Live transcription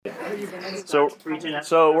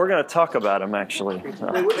So we're going to talk about him, actually.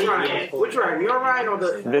 Wait, which Ryan? Which Ryan? Your Ryan or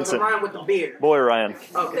the Vincent. Ryan with the beard? Boy Ryan.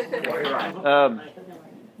 Okay, Boy Ryan.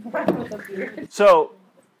 So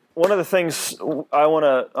one of the things I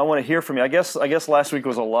want to hear from you, I guess last week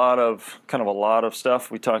was a lot of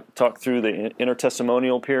stuff. We talked through the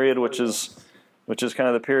intertestamental period, which is kind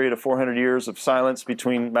of the period of 400 years of silence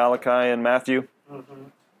between Malachi and Matthew,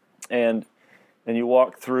 and you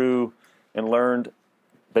walked through and learned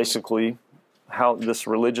basically how this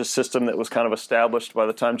religious system that was kind of established by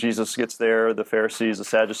the time Jesus gets there, the Pharisees, the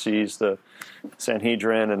Sadducees, the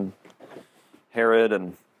Sanhedrin, and Herod,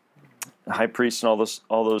 and the high priests, and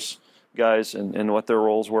all those guys, and what their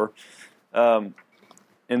roles were, and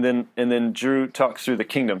then Drew talks through the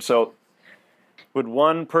kingdom. So, would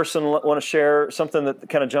one person want to share something that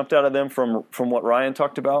kind of jumped out of them from what Ryan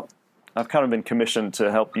talked about? I've kind of been commissioned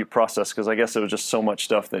to help you process, because I guess there was just so much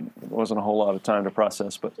stuff that wasn't a whole lot of time to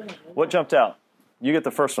process. But what jumped out? You get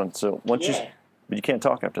the first one. So but you can't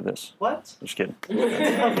talk after this. What? Just kidding.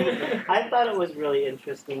 I thought it was really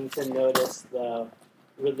interesting to notice the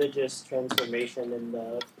religious transformation in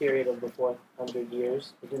the period of the 400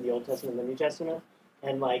 years between the Old Testament and the New Testament.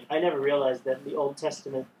 And I never realized that the Old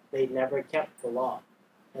Testament, they never kept the law.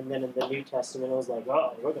 And then in the New Testament, it was like,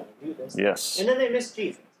 oh, we're going to do this. Yes. And then they missed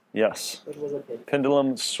Jesus. Yes. Which was a pity.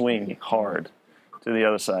 Pendulum swing hard to the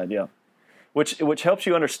other side, yeah. Which helps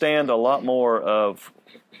you understand a lot more of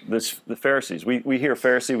the Pharisees. We hear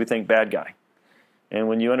Pharisee, we think bad guy. And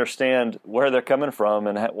when you understand where they're coming from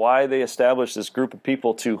and why they established this group of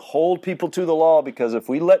people to hold people to the law, because if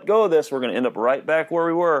we let go of this, we're going to end up right back where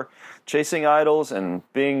we were, chasing idols and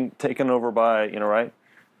being taken over by,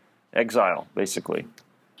 exile, basically.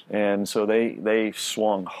 And so they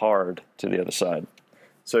swung hard to the other side.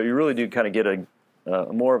 So you really do kind of get a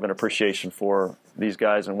more of an appreciation for these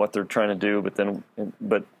guys and what they're trying to do.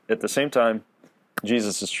 But at the same time,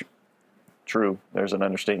 Jesus is true. There's an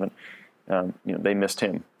understatement. They missed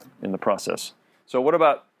him in the process. So what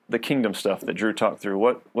about the kingdom stuff that Drew talked through?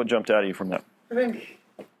 What jumped out at you from that? Did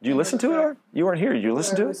you listen to it? Or? You weren't here. Did you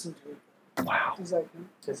listen to it? Wow. It's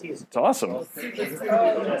awesome.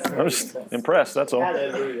 I'm just impressed, that's all.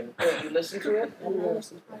 You listen to it?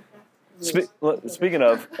 Speaking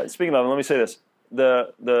of, let me say this: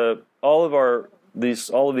 all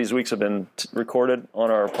of these weeks have been recorded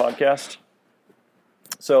on our podcast.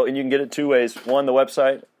 So, and you can get it two ways: one, the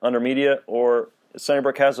website under media, or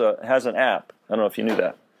Sunnybrook has an app. I don't know if you knew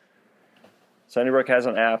that. Sunnybrook has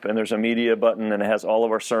an app, and there's a media button, and it has all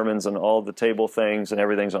of our sermons and all of the table things, and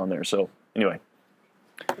everything's on there. So, anyway,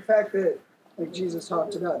 the fact that Jesus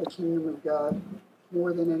talked about the kingdom of God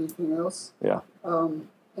more than anything else. Yeah.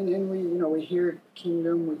 And then we hear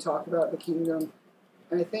kingdom, we talk about the kingdom,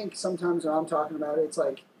 and I think sometimes when I'm talking about it, it's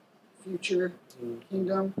like future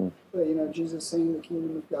kingdom. But Jesus saying the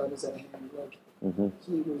kingdom of God is at hand,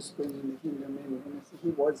 he was bringing the kingdom in, and he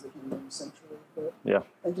was the kingdom essentially. But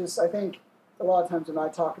I think a lot of times when I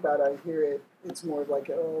talk about it, I hear it, it's more like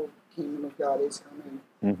kingdom of God is coming,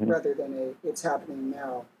 rather than it's happening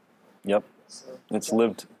now. Yep. So, it's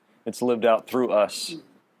lived out through us.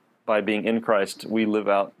 By being in Christ, we live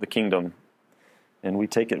out the kingdom, and we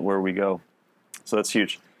take it where we go. So that's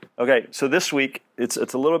huge. Okay, so this week it's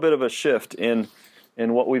a little bit of a shift in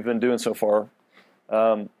what we've been doing so far,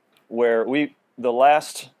 where the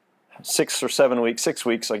last 6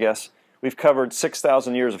 weeks, I guess, we've covered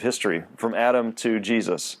 6,000 years of history from Adam to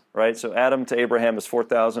Jesus, right? So Adam to Abraham is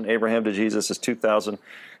 4,000, Abraham to Jesus is 2,000,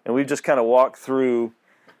 and we've just kind of walked through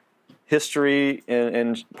history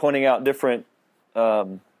and pointing out different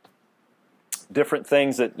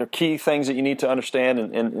things that are key things that you need to understand,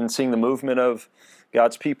 and seeing the movement of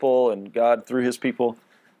God's people and God through his people.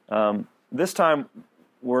 This time,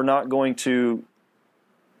 we're not going to,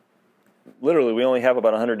 literally, we only have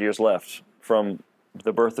about 100 years left from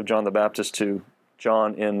the birth of John the Baptist to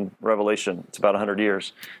John in Revelation. It's about 100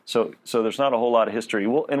 years. So there's not a whole lot of history.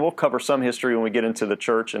 We'll cover some history when we get into the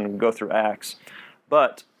church and go through Acts.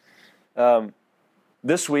 But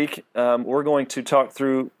this week, we're going to talk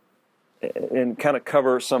through and kind of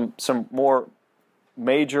cover some more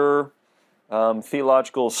major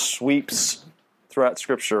theological sweeps throughout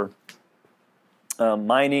Scripture,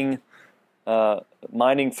 mining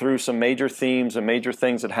through some major themes and major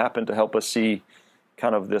things that happen to help us see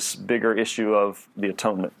kind of this bigger issue of the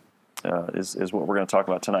atonement is what we're going to talk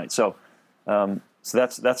about tonight. So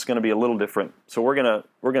that's going to be a little different. So we're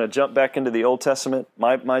gonna jump back into the Old Testament.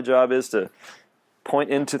 My job is to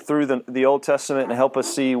point through the Old Testament and help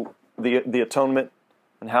us see the atonement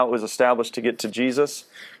and how it was established to get to Jesus,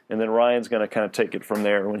 and then Ryan's going to kind of take it from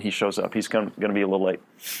there when he shows up. He's going to be a little late.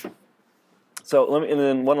 So and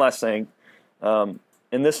then one last thing, and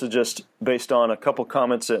this is just based on a couple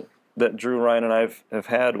comments that Drew, Ryan, and I have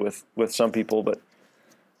had with some people, but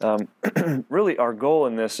really our goal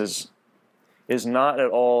in this is not at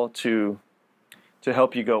all to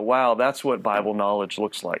help you go, wow, that's what Bible knowledge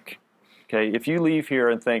looks like. Okay, if you leave here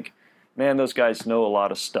and think, man, those guys know a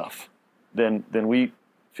lot of stuff, then we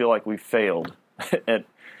feel like we failed at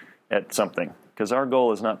something. Because our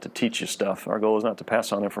goal is not to teach you stuff. Our goal is not to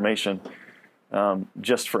pass on information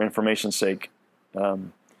just for information's sake. But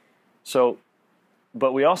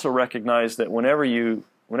we also recognize that whenever you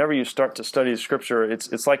start to study the Scripture,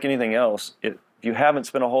 it's like anything else. If you haven't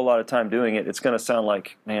spent a whole lot of time doing it, it's going to sound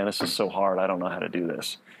like, man, this is so hard. I don't know how to do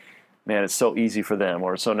this. Man, it's so easy for them,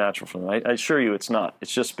 or it's so natural for them. I assure you it's not.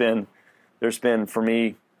 It's just there's been, for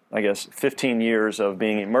me, I guess, 15 years of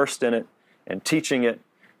being immersed in it and teaching it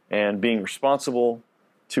and being responsible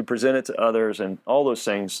to present it to others and all those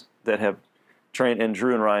things that have trained, and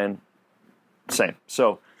Drew and Ryan, same.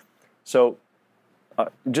 So I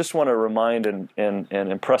just want to remind and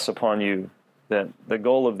impress upon you that the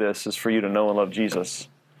goal of this is for you to know and love Jesus.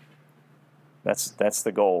 That's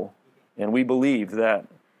the goal. And we believe that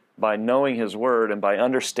by knowing His Word and by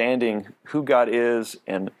understanding who God is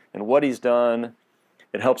and what He's done,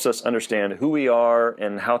 it helps us understand who we are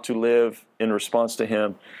and how to live in response to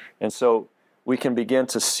Him. And so we can begin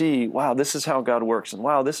to see, wow, this is how God works. And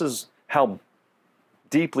wow, this is how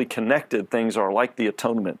deeply connected things are, like the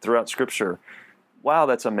atonement throughout Scripture. Wow,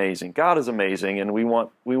 that's amazing. God is amazing. And we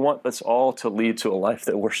want this all to lead to a life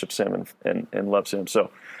that worships Him and loves Him.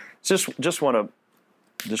 So just want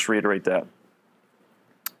to reiterate that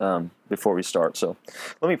before we start. So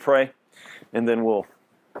let me pray, and then we'll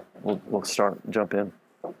jump in.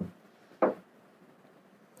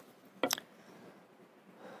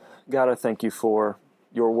 God, I thank you for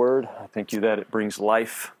your word. I thank you that it brings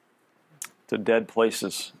life to dead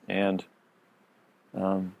places, and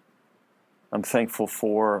I'm thankful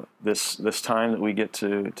for this time that we get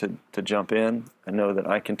to jump in. I know that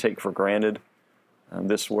I can take for granted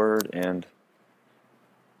this word and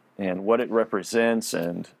what it represents,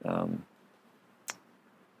 and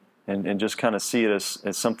just kind of see it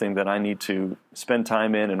as something that I need to spend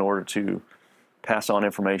time in order to pass on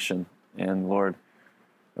information. And Lord,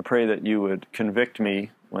 I pray that you would convict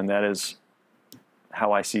me when that is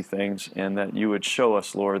how I see things, and that you would show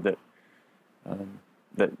us, Lord, that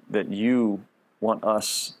you want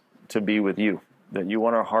us to be with you, that you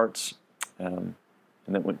want our hearts, and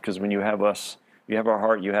that because when you have us, you have our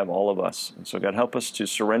heart, you have all of us. And so God, help us to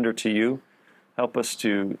surrender to you. Help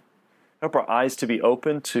our eyes to be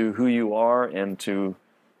open to who you are, and to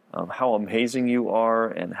how amazing you are,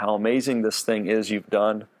 and how amazing this thing is you've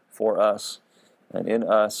done for us and in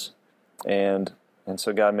us. And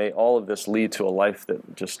so God, may all of this lead to a life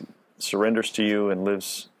that just surrenders to you and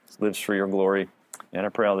lives for your glory. And I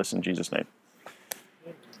pray all this in Jesus' name.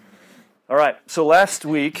 All right, so last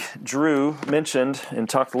week, Drew mentioned and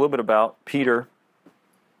talked a little bit about Peter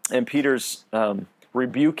and Peter's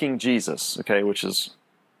rebuking Jesus, okay, which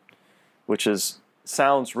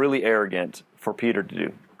sounds really arrogant for Peter to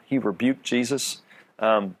do. He rebuked Jesus.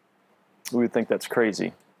 We would think that's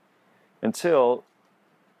crazy, until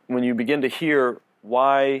when you begin to hear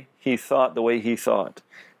why he thought the way he thought.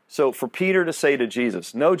 So for Peter to say to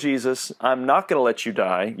Jesus, no, Jesus, I'm not going to let you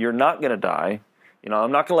die. You're not going to die.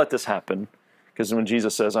 I'm not going to let this happen. Because when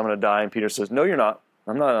Jesus says, I'm going to die, and Peter says, no, you're not.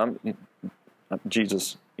 I'm not.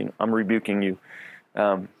 Jesus, I'm rebuking you.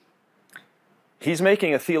 He's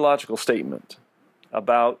making a theological statement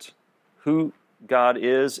about who God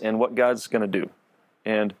is and what God's going to do.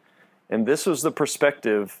 And this was the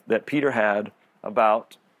perspective that Peter had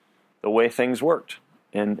about the way things worked.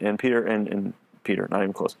 And Peter, not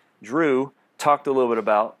even close. Drew talked a little bit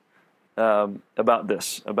about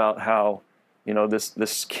this, about how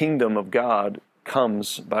this kingdom of God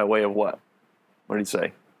comes by way of what? What did he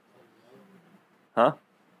say? Huh?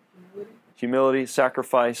 Humility,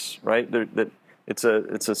 sacrifice, right? That it's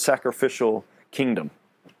a sacrificial kingdom,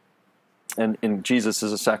 and Jesus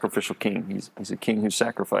is a sacrificial king. He's a king who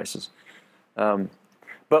sacrifices.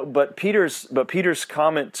 But Peter's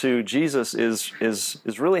comment to Jesus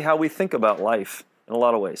is really how we think about life in a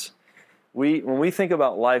lot of ways. When we think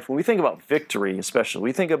about life, when we think about victory especially,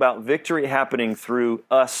 we think about victory happening through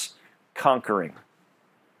us conquering.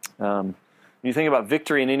 When you think about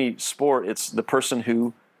victory in any sport, it's the person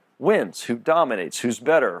who wins, who dominates, who's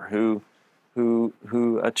better, who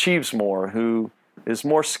achieves more, who is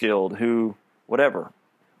more skilled, who whatever.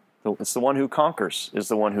 It's the one who conquers is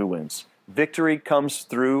the one who wins. Victory comes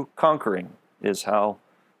through conquering is how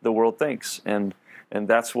the world thinks. And And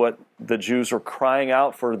that's what the Jews were crying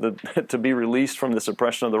out for, to be released from this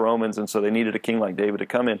oppression of the Romans, and so they needed a king like David to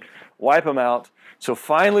come in, wipe them out, so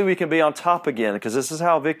finally we can be on top again, because this is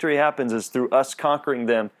how victory happens, is through us conquering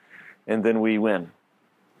them, and then we win.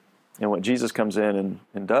 And what Jesus comes in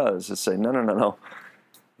and does is say, no.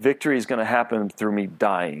 Victory is going to happen through me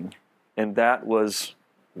dying. And that was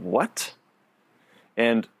what?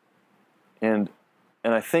 And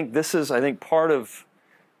I think this is, part of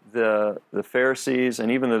the Pharisees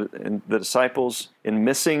and even the disciples in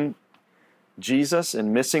missing Jesus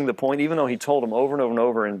and missing the point, even though he told them over and over and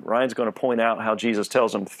over, and Ryan's going to point out how Jesus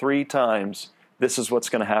tells them 3 times, this is what's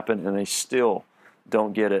going to happen, and they still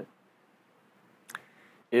don't get it,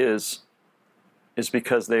 is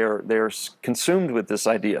because they are consumed with this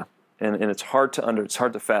idea, and it's hard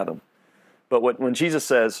to fathom. But when Jesus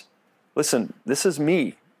says, listen, this is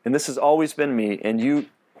me, and this has always been me,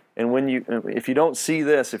 if you don't see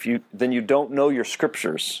this, then you don't know your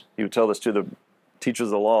scriptures. He would tell this to the teachers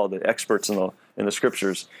of the law, the experts in the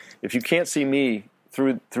scriptures. If you can't see me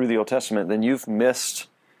through the Old Testament, then you've missed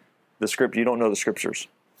the script. You don't know the scriptures.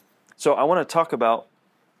 So I want to talk about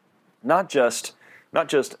not just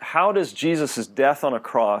how does Jesus' death on a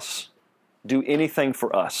cross do anything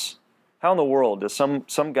for us? How in the world does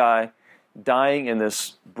some guy dying in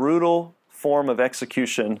this brutal form of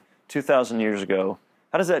execution 2,000 years ago,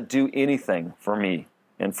 how does that do anything for me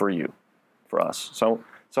and for you, for us? So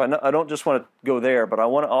I don't just want to go there, but I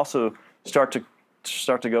want to also start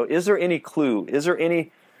to go, is there any clue? Is there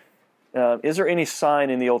any sign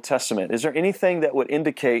in the Old Testament? Is there anything that would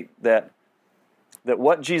indicate that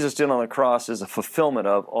what Jesus did on the cross is a fulfillment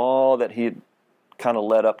of all that he had kind of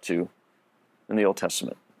led up to in the Old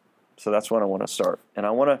Testament? So that's when I want to start. And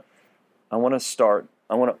I want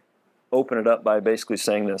to open it up by basically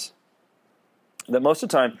saying this, that most of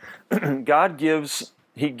the time, God gives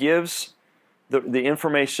the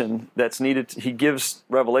information that's needed. He gives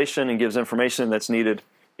revelation and gives information that's needed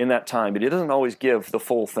in that time, but he doesn't always give the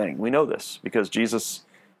full thing. We know this because Jesus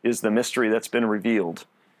is the mystery that's been revealed.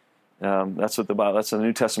 That's what the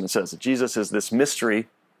New Testament says, that Jesus is this mystery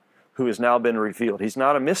who has now been revealed. He's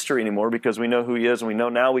not a mystery anymore because we know who he is, and we know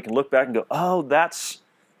now we can look back and go, oh, that's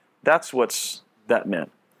what's that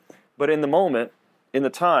meant. But in the moment, in the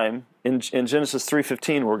time, in Genesis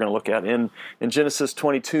 3:15, we're going to look at. In Genesis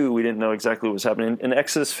 22, we didn't know exactly what was happening. In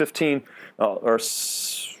Exodus 15 or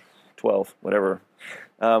 12, whatever,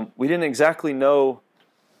 we didn't exactly know,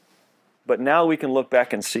 but now we can look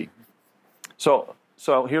back and see. So here's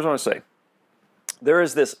what I want to say. There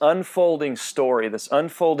is this unfolding story, this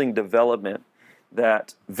unfolding development,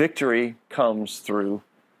 that victory comes through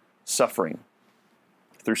suffering,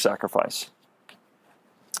 through sacrifice.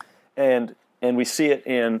 And we see it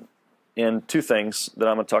in 2 things that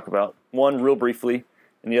I'm going to talk about. One real briefly,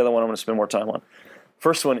 and the other one I'm going to spend more time on.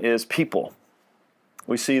 First one is people.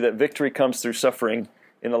 We see that victory comes through suffering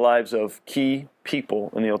in the lives of key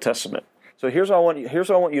people in the Old Testament. So here's what I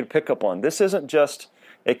want you to pick up on. This isn't just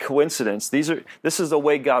a coincidence. This is the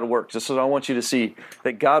way God works. This is what I want you to see,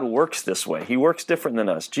 that God works this way. He works different than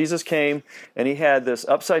us. Jesus came and he had this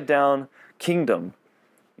upside down kingdom.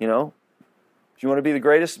 If you want to be the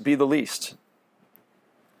greatest, be the least.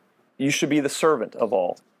 You should be the servant of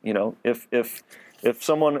all. If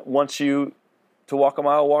someone wants you to walk a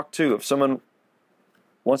mile, walk 2. If someone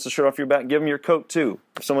wants the shirt off your back, give them your coat too.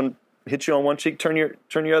 If someone hits you on one cheek, turn your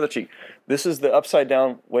other cheek. This is the upside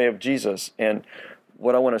down way of Jesus. And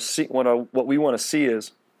what I want to see, what we want to see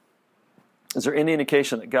is there any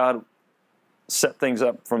indication that God set things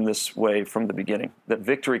up from this way from the beginning? That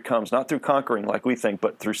victory comes not through conquering like we think,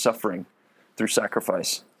 but through suffering, through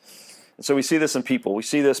sacrifice. And so we see this in people. We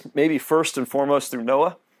see this maybe first and foremost through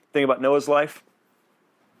Noah. Think about Noah's life.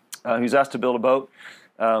 He was asked to build a boat.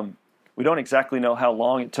 We don't exactly know how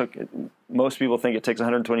long it took. Most people think it takes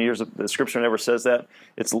 120 years. The scripture never says that.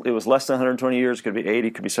 It was less than 120 years. It could be 80,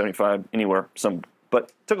 it could be 75, anywhere. But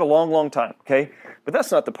it took a long, long time, okay? But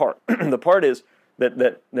that's not the part. The part is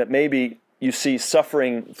that maybe you see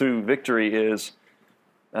suffering through victory is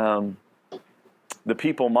the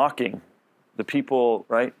people mocking, the people,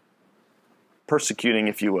 right, persecuting,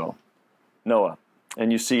 if you will, Noah.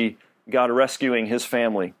 And you see God rescuing his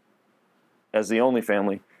family as the only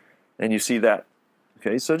family, and you see that.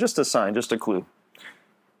 Okay, so just a sign, just a clue.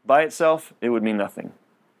 By itself, it would mean nothing.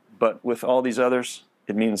 But with all these others,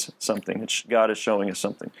 it means something. God is showing us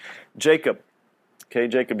something. Jacob,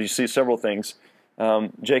 you see several things.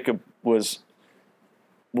 Jacob was,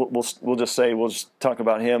 we'll just talk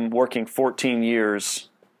about him working 14 years.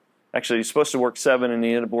 Actually, he's supposed to work 7, and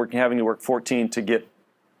he ended up having to work 14 to get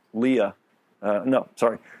Leah.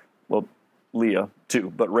 Leah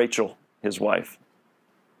too, but Rachel, his wife.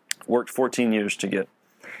 Worked 14 years to get.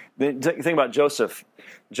 Then think about Joseph.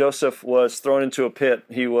 Joseph was thrown into a pit.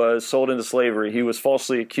 He was sold into slavery. He was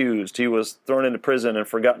falsely accused. He was thrown into prison and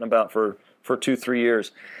forgotten about for 2-3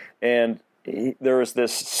 years. And there was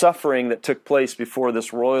this suffering that took place before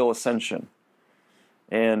this royal ascension.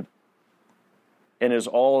 And it is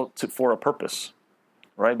all for a purpose,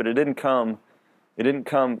 right? But it didn't come,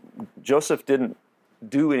 Joseph didn't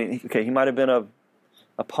do anything. Okay, he might have been a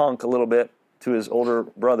punk a little bit to his older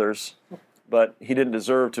brothers, but he didn't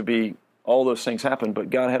deserve to be, all those things happened,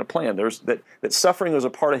 but God had a plan. That suffering was a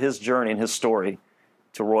part of his journey and his story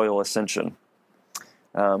to royal ascension.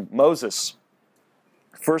 Moses,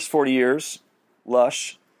 first 40 years,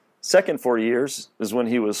 lush. Second 40 years is when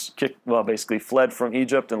he was basically fled from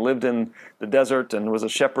Egypt and lived in the desert and was a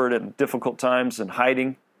shepherd at difficult times and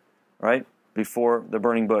hiding, right, before the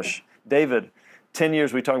burning bush. David, 10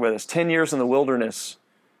 years, we talk about this, 10 years in the wilderness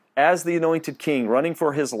as the anointed king, running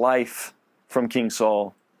for his life from King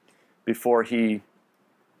Saul before he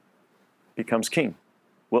becomes king.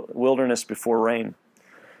 Wilderness before reign.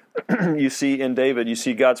 You see in David, you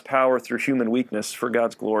see God's power through human weakness for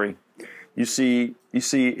God's glory. You see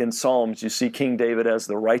in Psalms, you see King David as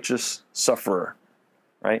the righteous sufferer,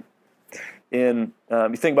 right? You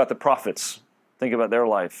think about the prophets. Think about their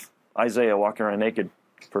life. Isaiah walking around naked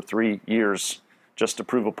for 3 years just to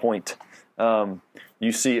prove a point.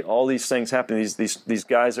 You see all these things happen. These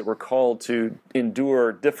guys that were called to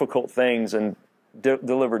endure difficult things and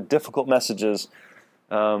deliver difficult messages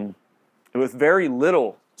with very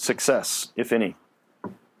little success, if any.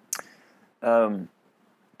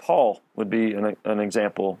 Paul would be an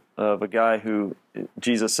example of a guy who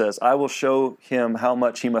Jesus says, I will show him how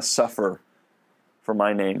much he must suffer for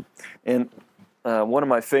my name. And one of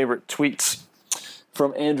my favorite tweets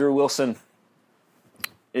from Andrew Wilson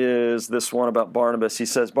is this one about Barnabas. He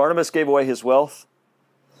says, Barnabas gave away his wealth.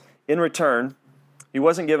 In return, he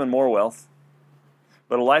wasn't given more wealth,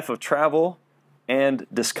 but a life of travel and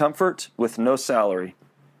discomfort with no salary.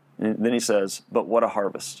 And then he says, but what a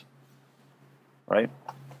harvest. Right?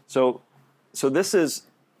 So this is,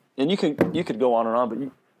 and you could go on and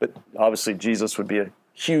on, but obviously Jesus would be a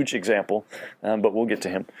huge example, but we'll get to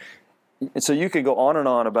him. And so you could go on and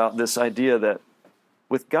on about this idea that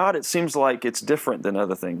with God, it seems like it's different than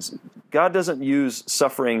other things. God doesn't use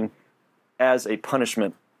suffering as a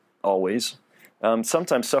punishment always.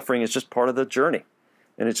 Sometimes suffering is just part of the journey,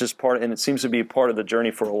 and it's just and it seems to be part of the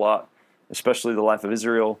journey for a lot, especially the life of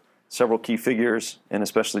Israel, several key figures, and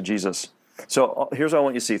especially Jesus. So here's what I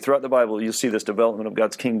want you to see. Throughout the Bible, you'll see this development of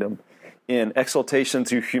God's kingdom in exaltation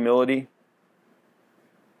through humility,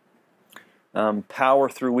 power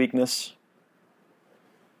through weakness,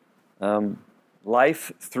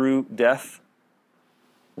 life through death,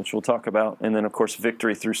 which we'll talk about, and then, of course,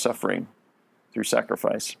 victory through suffering, through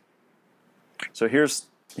sacrifice. So here's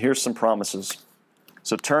some promises.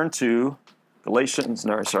 So turn to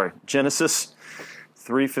Genesis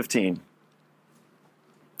 3:15.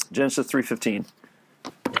 Genesis 3:15.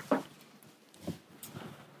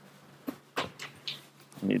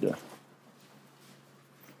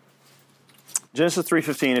 Genesis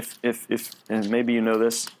 3:15. If and maybe you know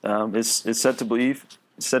this, is said to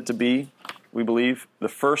be, we believe, the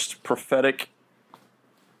first prophetic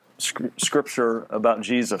scripture about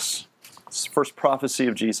Jesus. It's the first prophecy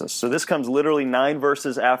of Jesus. So this comes literally 9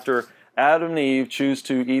 verses after Adam and Eve choose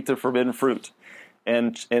to eat the forbidden fruit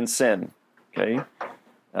and sin. Okay.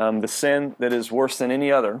 The sin that is worse than any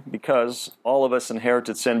other, because all of us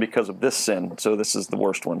inherited sin because of this sin. So this is the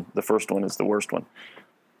worst one. The first one is the worst one.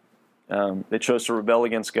 They chose to rebel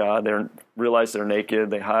against God. They realize they're naked.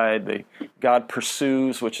 They hide. God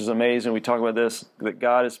pursues, which is amazing. We talk about this, that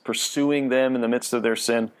God is pursuing them in the midst of their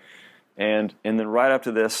sin. And then right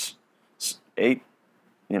after this,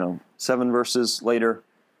 7 verses later,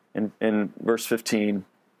 in verse 15,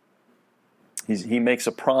 he makes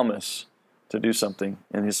a promise to do something.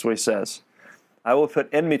 And this is what he says. I will put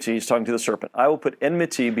enmity, he's talking to the serpent, I will put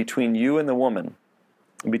enmity between you and the woman,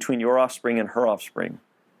 and between your offspring and her offspring.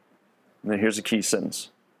 And then here's a key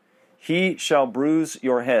sentence. He shall bruise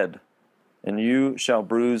your head, and you shall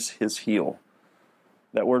bruise his heel.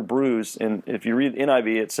 That word bruise, and if you read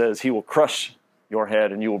NIV, it says he will crush your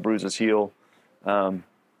head and you will bruise his heel.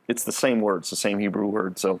 It's the same word, it's the same Hebrew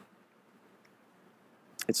word, so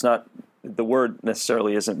it's not, the word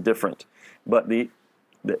necessarily isn't different. But a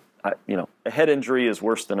head injury is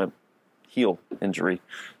worse than a heel injury.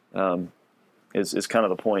 Is kind of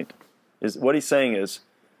the point. Is what he's saying is,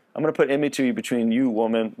 I'm going to put enmity between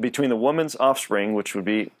between the woman's offspring, which would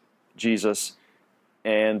be Jesus,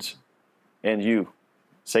 and you,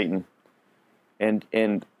 Satan,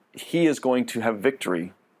 and he is going to have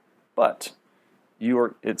victory but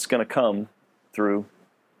it's going to come through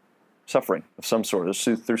suffering of some sort,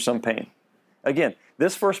 through some pain. Again,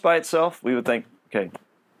 this verse by itself, we would think, okay,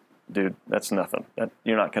 dude, that's nothing.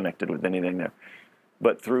 You're not connected with anything there.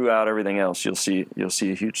 But throughout everything else, you'll see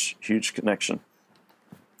a huge connection.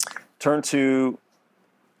 Turn to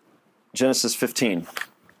Genesis 15.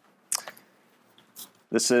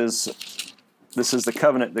 This is the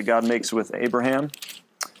covenant that God makes with Abraham.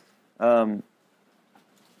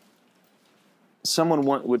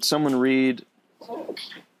 Would someone read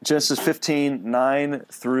Genesis 15, 9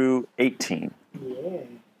 through 18? Yeah.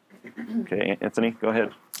 Okay, Anthony, go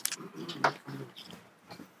ahead.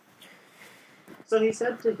 So he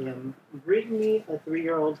said to him, "Bring me a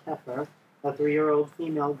 3-year-old heifer, a 3-year-old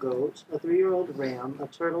female goat, a 3-year-old ram, a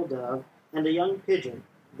turtle dove, and a young pigeon."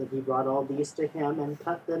 Then he brought all these to him and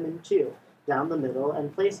cut them in two, down the middle,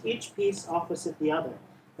 and placed each piece opposite the other.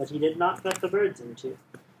 But he did not cut the birds in two.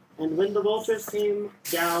 And when the vultures came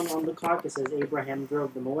down on the carcasses, Abraham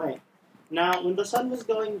drove them away. Now, when the sun was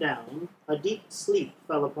going down, a deep sleep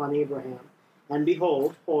fell upon Abraham. And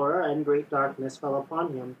behold, horror and great darkness fell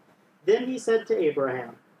upon him. Then he said to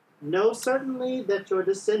Abraham, "Know certainly that your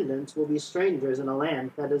descendants will be strangers in a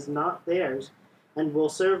land that is not theirs, and will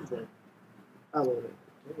serve them." Oh,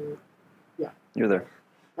 wait. Yeah. You're there.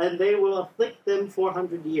 "And they will afflict them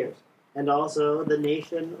 400 years. And also the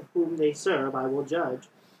nation whom they serve I will judge.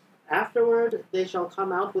 Afterward they shall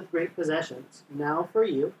come out with great possessions. Now for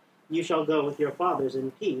you, you shall go with your fathers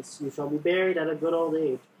in peace. You shall be buried at a good old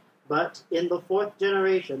age. But in the 4th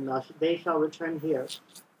generation they shall return here.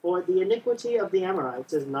 For the iniquity of the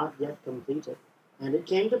Amorites is not yet completed. And it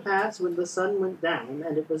came to pass, when the sun went down,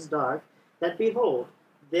 and it was dark, that, behold,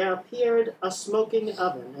 there appeared a smoking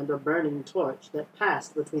oven and a burning torch that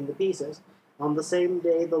passed between the pieces. On the same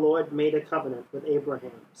day the Lord made a covenant with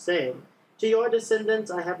Abraham, saying, To your descendants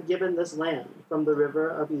I have given this land, from the river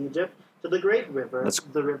of Egypt to the great river,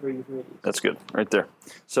 the river Euphrates." That's good, right there.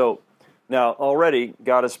 So now already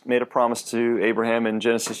God has made a promise to Abraham in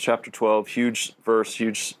Genesis chapter 12, huge verse,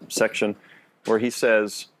 huge section, where he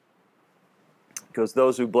says, because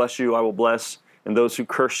those who bless you I will bless, and those who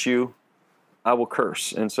curse you I will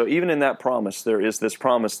curse. And so even in that promise, there is this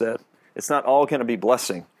promise that it's not all going to be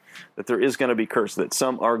blessing, that there is going to be curse, that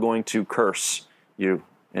some are going to curse you.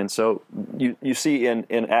 And so you see in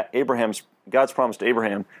God's promise to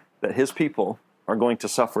Abraham that his people are going to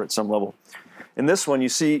suffer at some level. In this one, you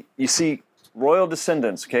see royal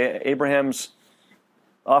descendants, okay? Abraham's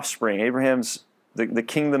offspring, the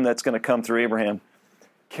kingdom that's going to come through Abraham,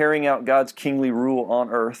 carrying out God's kingly rule on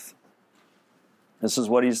earth. This is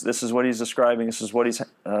what he's describing. This is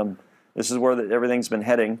where everything's been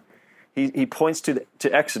heading. He points to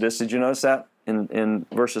Exodus. Did you notice that in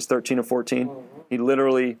verses 13 and 14? He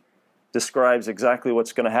literally describes exactly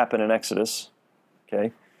what's going to happen in Exodus.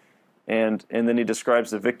 Okay, and then he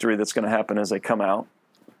describes the victory that's going to happen as they come out.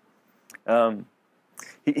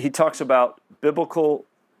 He talks about biblical.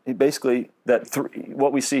 Basically,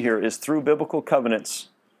 what we see here is through biblical covenants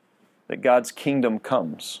that God's kingdom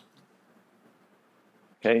comes.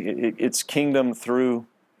 Okay, it's kingdom through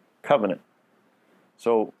covenant.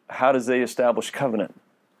 So how does he establish covenant?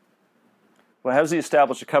 Well, how does he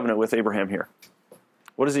establish a covenant with Abraham here?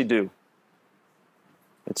 What does he do?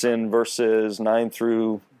 It's in verses 9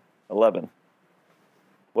 through 11.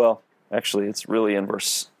 Well, actually, it's really in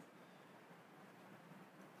verse...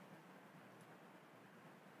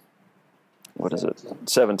 What is it?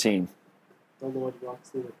 17. The Lord walks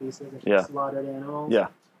through the pieces and Yeah. slaughtered animals.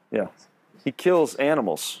 Yeah. He kills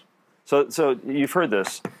animals. So you've heard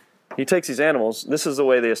this. He takes these animals. This is the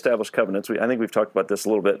way they establish covenants. I think we've talked about this a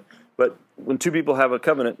little bit. But when two people have a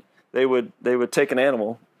covenant, they would take an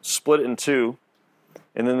animal, split it in two,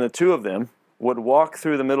 and then the two of them would walk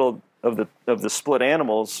through the middle of the split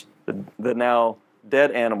animals, the now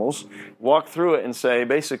dead animals, walk through it and say,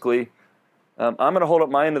 basically, I'm going to hold up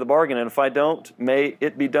my end of the bargain, and if I don't, may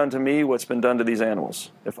it be done to me what's been done to these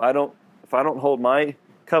animals. If I don't hold my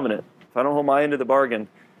covenant, if I don't hold my end of the bargain,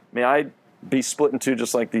 may I be split in two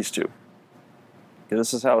just like these two. Okay,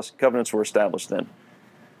 this is how covenants were established then.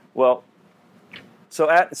 Well,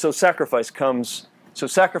 so sacrifice comes. So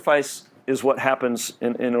sacrifice is what happens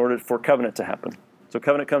in order for covenant to happen. So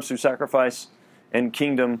covenant comes through sacrifice, and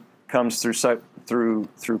kingdom comes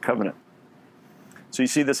through covenant. So you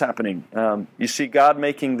see this happening. You see God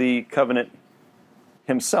making the covenant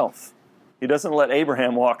himself. He doesn't let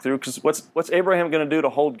Abraham walk through, because what's Abraham going to do to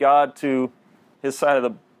hold God to his side of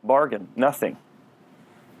the bargain? Nothing.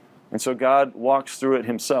 And so God walks through it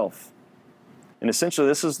himself. And essentially,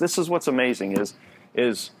 this is what's amazing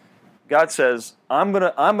is God says, I'm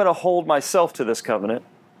gonna hold myself to this covenant,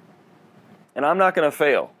 And I'm not going to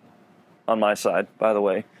fail on my side, by the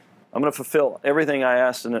way. I'm going to fulfill everything I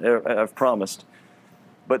asked and I've promised.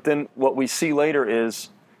 But then what we see later is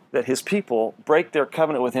that his people break their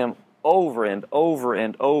covenant with him over and over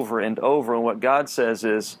and over and over. And what God says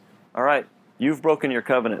is, all right, you've broken your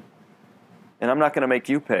covenant, and I'm not going to make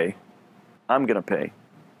you pay. I'm going to pay.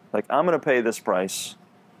 Like, I'm going to pay this price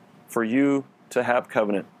for you to have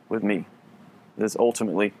covenant with me. That's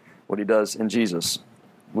ultimately what he does in Jesus,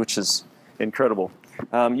 which is incredible.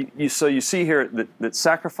 So you see here that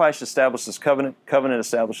sacrifice establishes covenant, covenant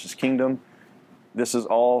establishes kingdom. This is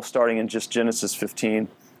all starting in just Genesis 15.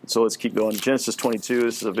 So let's keep going. Genesis 22,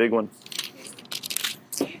 this is a big one.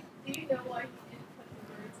 Do you know why he didn't put the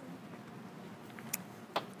birds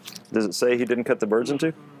in? Does it say he didn't cut the birds in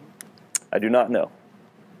two? I do not know.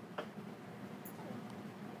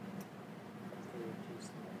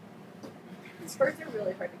 These birds are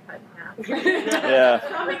really hard to cut in half. Yeah.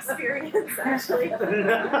 From experience, actually.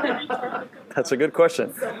 That's a good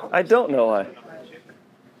question. I don't know why.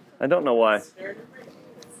 I don't know why.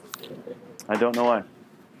 I don't know why.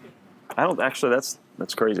 I don't actually.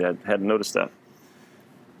 That's crazy. I hadn't noticed that.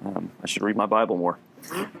 I should read my Bible more.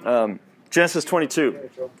 Genesis 22.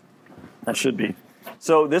 That should be.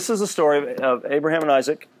 So this is a story of Abraham and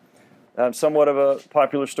Isaac. Somewhat of a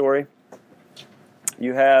popular story.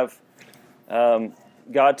 You have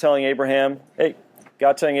God telling Abraham,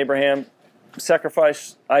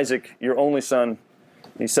 sacrifice Isaac, your only son.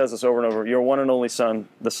 He says this over and over. Your one and only son,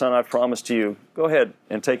 the son I've promised to you. Go ahead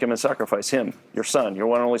and take him and sacrifice him, your son, your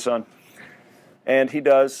one and only son. And he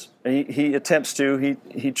does. He attempts to.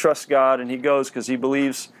 He trusts God, and he goes because he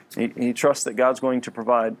believes. He trusts that God's going to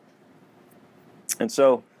provide. And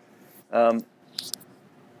so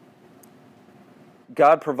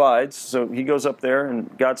God provides. So he goes up there,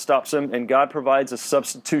 and God stops him, and God provides a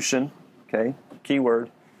substitution. Okay, key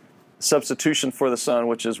word. Substitution for the son,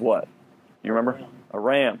 which is what? You remember? A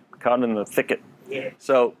ram caught in the thicket. Yeah.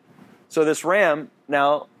 So this ram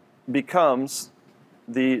now becomes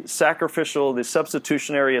the sacrificial, the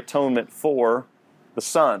substitutionary atonement for the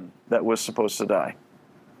son that was supposed to die.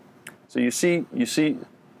 So you see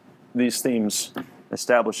these themes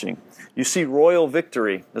establishing. You see royal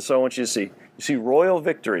victory. That's what I want you to see. You see royal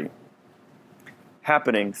victory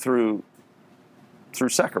happening through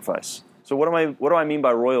sacrifice. So what do I mean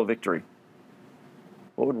by royal victory?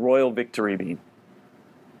 What would royal victory mean?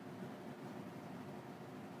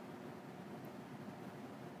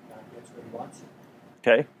 God gets what he wants.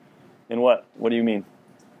 Okay. And what? What do you mean?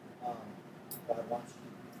 God wants to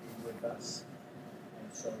be with us.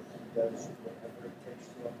 And so he does whatever it takes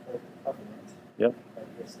to uphold the covenant Yep. that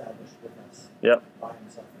he established with us Yep. by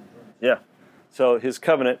himself in terms. Yeah. So his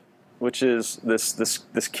covenant, which is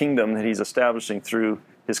this kingdom that he's establishing through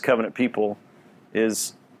his covenant people,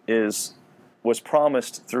 was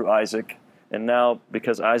promised through Isaac, and now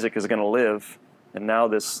because Isaac is going to live, and now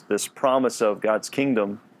this promise of God's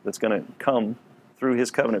kingdom that's going to come through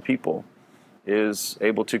his covenant people is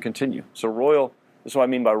able to continue. So royal. This is what I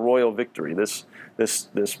mean by royal victory. This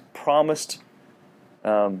promised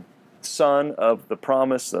son of the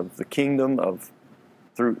promise of the kingdom of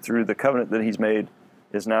through the covenant that he's made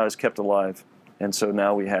is kept alive, and so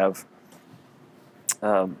now we have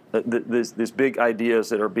these big ideas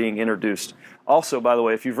that are being introduced. Also, by the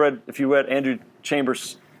way, if you read Andrew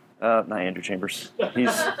Chambers, not Andrew Chambers,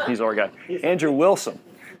 he's our guy, Andrew Wilson,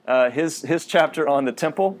 his chapter on the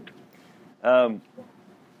temple.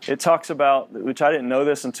 It talks about, which I didn't know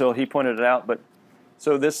this until he pointed it out, but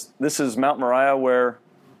so this is Mount Moriah where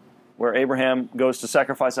Abraham goes to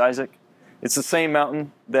sacrifice Isaac. It's the same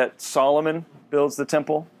mountain that Solomon builds the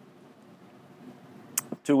temple,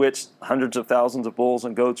 to which hundreds of thousands of bulls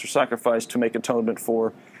and goats are sacrificed to make atonement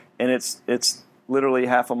for. And it's literally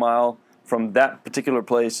half a mile from that particular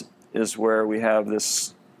place is where we have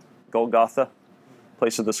this Golgotha,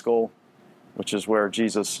 place of the skull, which is where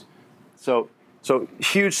Jesus. So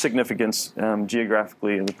huge significance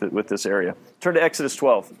geographically with this area. Turn to Exodus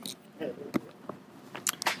 12.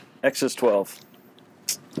 Exodus 12.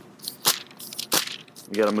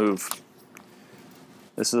 You got to move.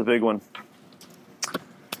 This is a big one.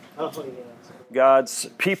 Oh, yeah. God's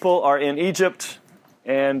people are in Egypt,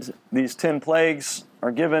 and these 10 plagues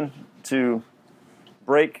are given to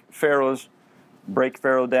break Pharaoh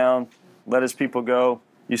down, let his people go.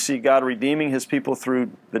 You see God redeeming his people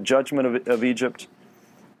through the judgment of Egypt.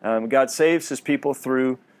 God saves his people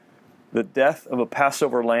through the death of a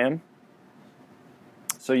Passover lamb.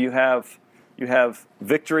 So you have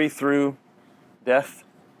victory through death,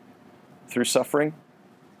 through suffering.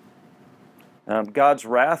 God's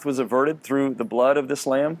wrath was averted through the blood of this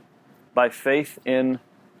lamb by faith in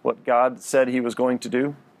what God said he was going to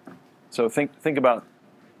do. So think about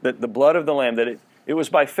the blood of the lamb, that it was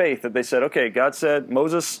by faith that they said, okay,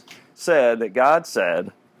 Moses said that God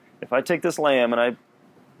said, if I take this lamb and I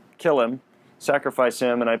kill him, sacrifice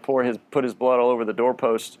him, and I put his blood all over the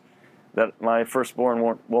doorpost, that my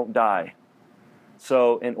firstborn won't die.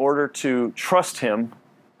 So in order to trust him,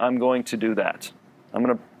 I'm going to do that. I'm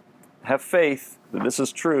going to have faith that this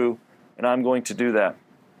is true, and I'm going to do that.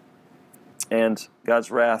 And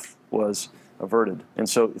God's wrath was averted. And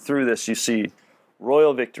so through this, you see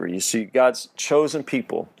royal victory. You see God's chosen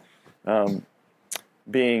people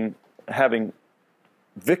having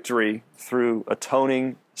victory through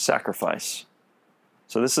atoning sacrifice.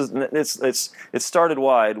 So it started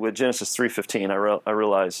wide with Genesis 3:15. I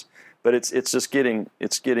realize, but it's just getting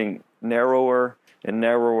narrower and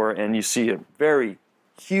narrower, and you see a very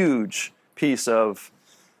huge piece of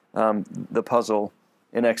the puzzle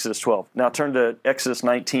in Exodus 12. Now turn to Exodus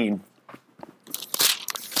 19.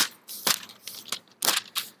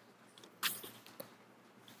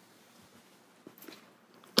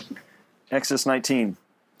 Exodus 19.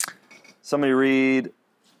 Somebody read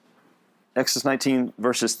Exodus 19,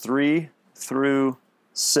 verses 3 through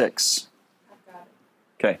 6. I've got it.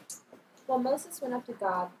 Okay. While Moses went up to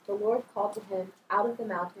God, the Lord called to him out of the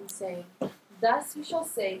mountain, saying, Thus you shall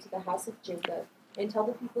say to the house of Jacob, and tell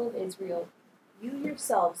the people of Israel, You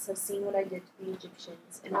yourselves have seen what I did to the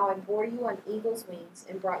Egyptians, and how I bore you on eagle's wings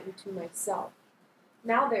and brought you to myself.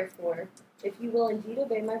 Now therefore, if you will indeed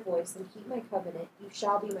obey my voice and keep my covenant, you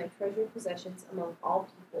shall be my treasured possessions among all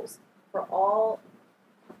peoples, for all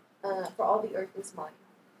the earth is mine.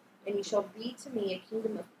 And you shall be to me a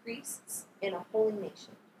kingdom of priests and a holy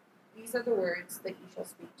nation. These are the words that you shall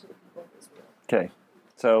speak to the people of Israel. Okay.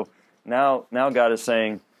 So now God is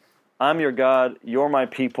saying, I'm your God, you're my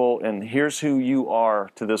people, and here's who you are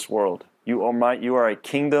to this world. You are a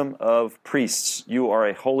kingdom of priests. You are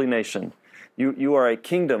a holy nation. You are a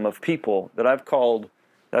kingdom of people that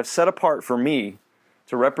I've set apart for me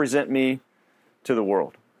to represent me to the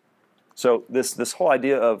world. So this whole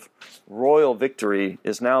idea of royal victory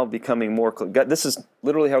is now becoming more clear. This is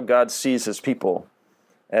literally how God sees his people,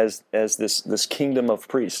 as this kingdom of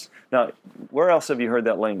priests. Now, where else have you heard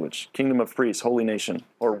that language? Kingdom of priests, holy nation,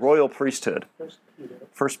 or royal priesthood?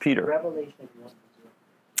 1 Peter. Revelation 1.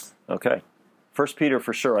 Okay. 1 Peter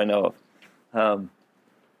for sure I know of.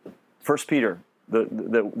 1 Peter,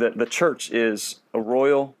 the church is a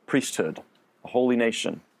royal priesthood, a holy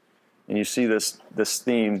nation. And you see this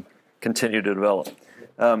theme continue to develop.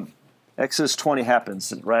 Exodus 20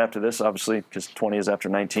 happens right after this, obviously, because 20 is after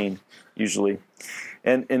 19, usually.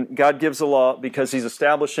 And God gives the law because he's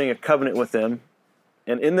establishing a covenant with them.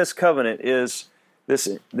 And in this covenant is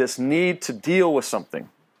this need to deal with something.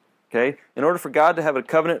 Okay? In order for God to have a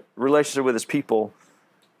covenant relationship with his people,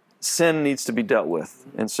 sin needs to be dealt with.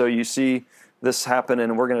 And so you see this happen,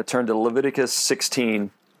 and we're going to turn to Leviticus 16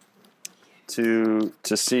 to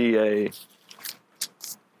see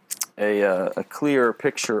a clear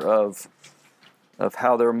picture of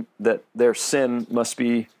how their sin must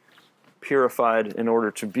be purified in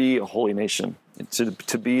order to be a holy nation,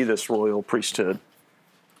 to be this royal priesthood,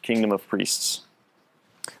 kingdom of priests.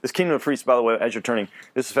 This kingdom of priests, by the way, as you're turning,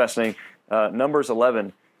 this is fascinating. Numbers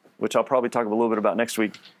 11, which I'll probably talk a little bit about next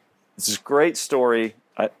week. It's this great story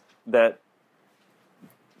that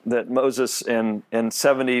Moses and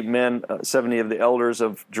 70 men, 70 of the elders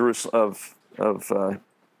of Jerusalem of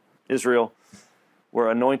Israel,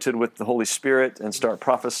 were anointed with the Holy Spirit and start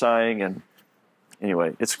prophesying. And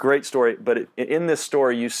anyway, it's a great story. But in this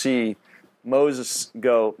story, you see Moses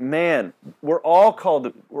go, "Man, we're all called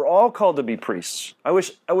to be priests. I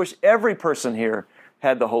wish every person here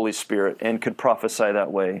had the Holy Spirit and could prophesy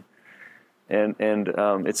that way." And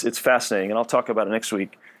it's fascinating, and I'll talk about it next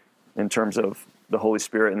week in terms of the Holy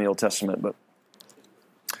Spirit in the Old Testament. But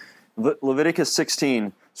Leviticus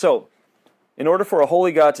 16. So, in order for a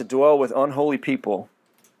holy God to dwell with unholy people,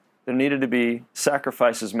 there needed to be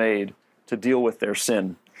sacrifices made to deal with their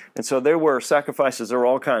sin. And so there were sacrifices. There were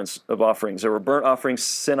all kinds of offerings. There were burnt offerings,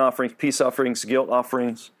 sin offerings, peace offerings, guilt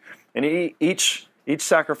offerings. And each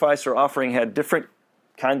sacrifice or offering had different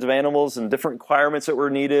kinds of animals and different requirements that were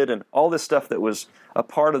needed, and all this stuff that was a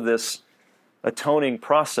part of this atoning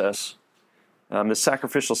process, the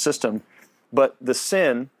sacrificial system. But the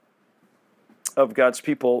sin of God's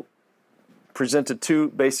people presented two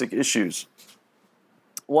basic issues.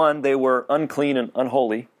 One, they were unclean and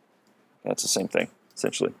unholy. That's the same thing,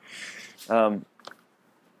 essentially. And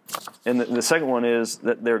the second one is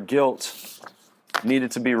that their guilt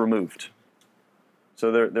needed to be removed.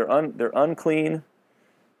 So they're unclean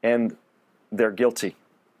and they're guilty.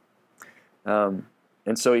 And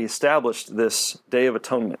And so he established this Day of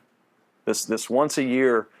Atonement, this once a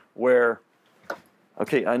year where,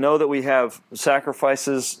 okay, I know that we have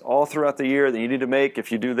sacrifices all throughout the year that you need to make.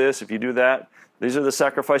 If you do this, if you do that, these are the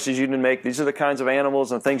sacrifices you need to make. These are the kinds of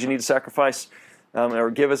animals and things you need to sacrifice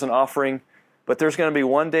or give as an offering. But there's going to be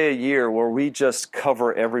one day a year where we just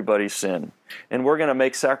cover everybody's sin. And we're going to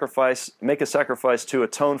make a sacrifice to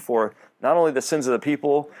atone for not only the sins of the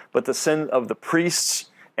people, but the sin of the priests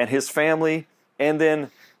and his family. And then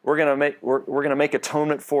we're going to make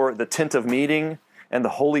atonement for the tent of meeting and the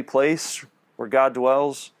holy place where God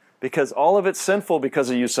dwells, because all of it's sinful because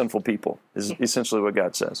of you sinful people, is essentially what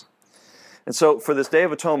God says. And so for this Day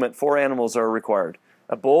of Atonement, 4 animals are required.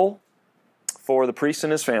 A bull for the priest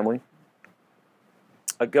and his family,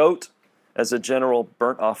 a goat as a general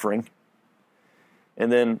burnt offering,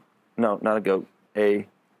 and then, no, not a goat, a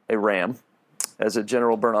ram as a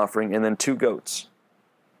general burnt offering, and then 2 goats.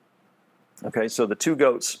 Okay, so the 2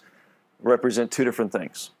 goats represent 2 different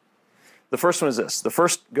things. The first one is this. The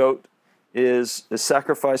first goat is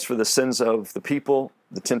sacrifice for the sins of the people,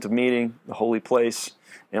 the tent of meeting, the holy place,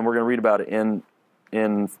 and we're going to read about it in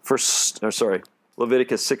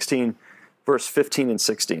Leviticus 16, verse 15 and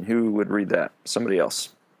 16. Who would read that? Somebody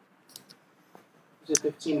else. Is it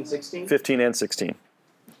 15 and 16? 15 and 16.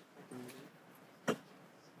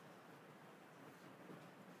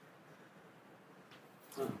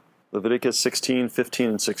 Leviticus 16, 15,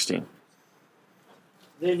 and 16.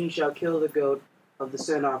 Then he shall kill the goat of the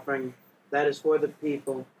sin offering that is for the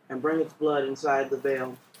people, and bring its blood inside the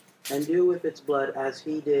veil, and do with its blood as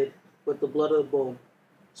he did with the blood of the bull,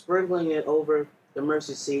 sprinkling it over the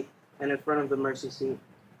mercy seat and in front of the mercy seat.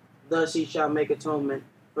 Thus he shall make atonement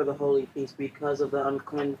for the holy feast because of the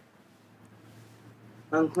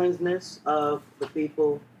uncleanness of the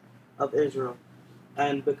people of Israel,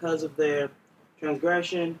 and because of their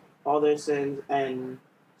transgression, all their sins, and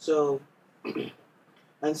so he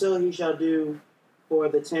shall do for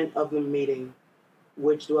the tent of the meeting,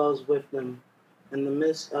 which dwells with them in the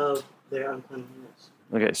midst of their uncleanness.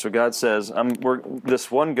 Okay, so God says,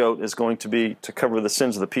 this one goat is going to be to cover the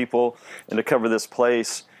sins of the people, and to cover this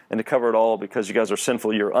place, and to cover it all because you guys are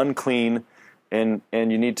sinful. You're unclean, and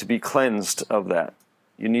you need to be cleansed of that.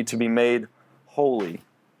 You need to be made holy.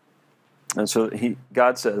 And so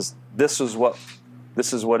God says, this is what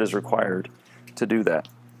is required to do that.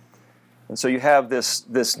 And so you have this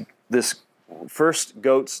first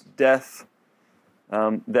goat's death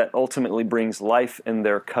that ultimately brings life in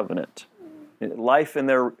their covenant. Life in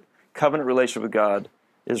their covenant relationship with God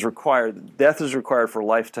is required. Death is required for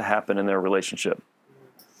life to happen in their relationship.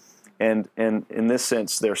 And in this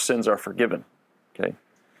sense, their sins are forgiven. Okay,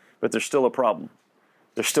 but there's still a problem.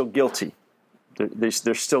 They're still guilty.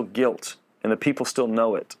 There's still guilt, and the people still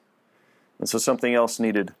know it. And so something else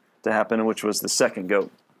needed to happen, which was the second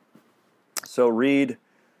goat. So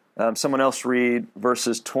someone else read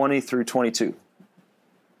verses 20 through 22.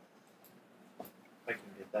 I can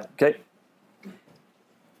get that. Okay.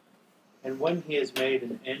 And when he has made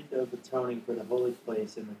an end of atoning for the holy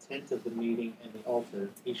place and the tent of the meeting and the altar,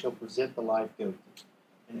 he shall present the live goat.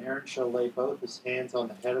 And Aaron shall lay both his hands on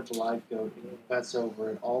the head of the live goat and confess over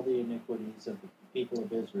it all the iniquities of the people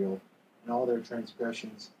of Israel, and all their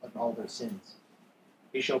transgressions and all their sins.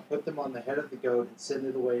 He shall put them on the head of the goat and send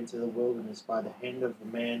it away into the wilderness by the hand of the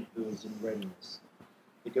man who is in readiness.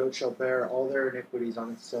 The goat shall bear all their iniquities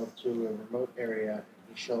on itself to a remote area, and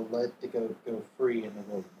he shall let the goat go free in the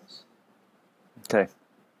wilderness. Okay.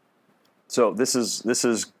 So this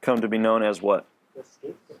is come to be known as what? The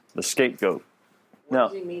scapegoat. The scapegoat. What Now,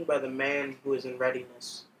 does he mean by the man who is in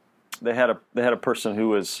readiness? they had a person who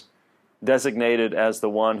was designated as the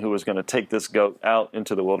one who was going to take this goat out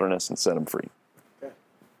into the wilderness and set him free. Okay.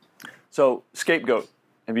 So, scapegoat.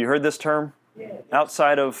 Have you heard this term Yeah.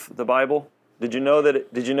 outside of the Bible? Did you know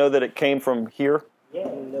that it came from here? Yeah.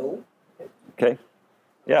 No. Okay.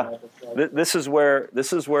 Yeah. This is where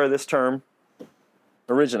this term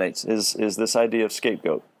originates. Is this idea of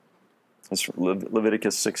scapegoat? It's from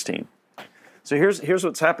Leviticus 16. So here's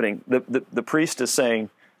what's happening. The priest is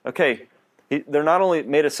saying, okay, they're not only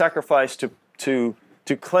made a sacrifice to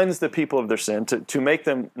cleanse the people of their sin, to make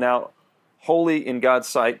them now holy in God's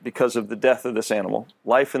sight because of the death of this animal,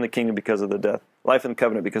 life in the kingdom because of the death, life in the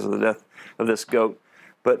covenant because of the death of this goat.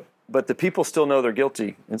 But the people still know they're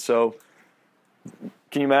guilty, and so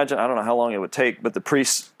can you imagine? I don't know how long it would take, but the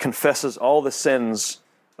priest confesses all the sins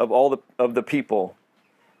of the people,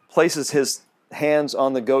 places his hands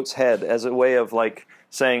on the goat's head as a way of like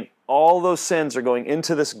saying all those sins are going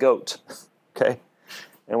into this goat, okay,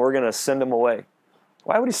 and we're going to send him away.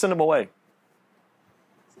 Why would he send him away?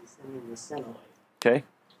 He's sending the sin away. Okay,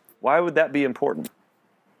 why would that be important?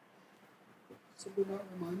 So they're not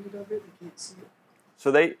reminded of it. They can't see it. So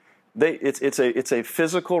it's a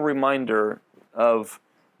physical reminder of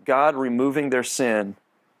God removing their sin.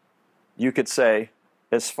 You could say,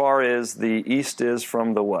 as far as the east is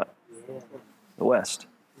from the what? The west.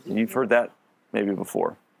 You've heard that maybe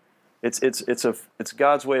before. It's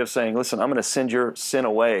God's way of saying, listen, I'm going to send your sin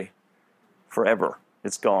away forever.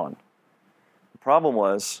 It's gone. The problem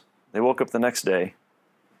was they woke up the next day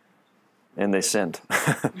and they sinned.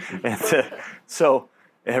 So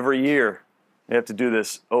every year they have to do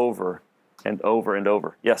this over and over and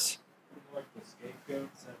over. Yes? Like the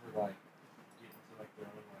scapegoats ever like get into like their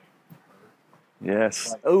own like hurt?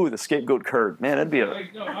 Yes. Oh, the scapegoat curd. Man, that'd be a...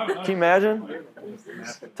 Can you imagine?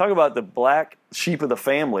 Talk about the black sheep of the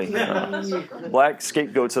family. Black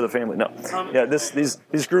scapegoats of the family. No. Yeah,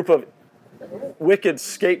 these group of wicked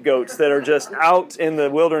scapegoats that are just out in the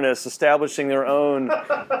wilderness establishing their own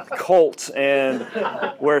cult and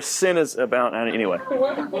where sin is abound. Anyway,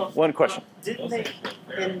 one question. Didn't they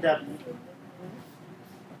end up?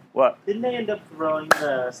 What? Didn't they end up throwing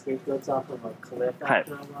the scapegoats off of a cliff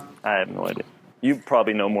after a while? I have no idea. You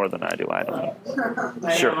probably know more than I do. I don't know.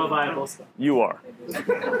 I Sure. am a Bible scholar. You are.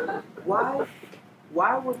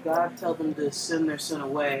 Why would God tell them to send their sin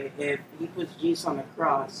away if He puts Jesus on the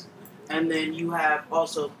cross, and then you have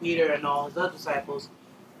also Peter and all His other disciples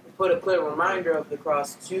put a clear reminder of the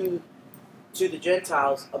cross to the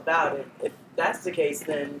Gentiles about it? If that's the case,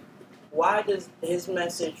 then why does His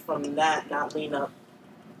message from that not lean up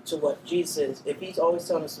to what Jesus is? If He's always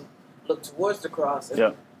telling us to look towards the cross and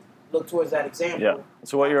Yeah. look towards that example. Yeah.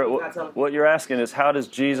 So what you're asking is, how does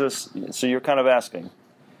Jesus? So you're kind of asking,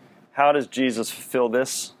 how does Jesus fulfill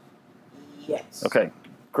this? Yes. Okay,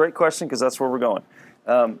 great question, because that's where we're going.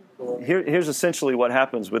 Here's essentially what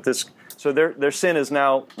happens with this. So their sin is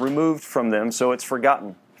now removed from them, so it's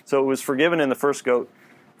forgotten. So it was forgiven in the first goat,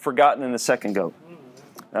 forgotten in the second goat,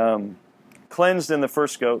 cleansed in the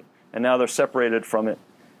first goat, and now they're separated from it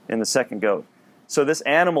in the second goat. So this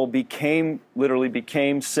animal literally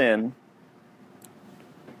became sin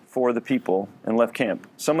for the people and left camp.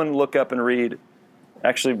 Someone look up and read.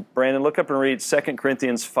 Actually, Brandon, look up and read 2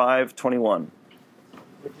 Corinthians 5:21.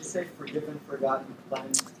 Would you say forgiven, forgotten,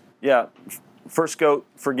 cleansed? Yeah, first goat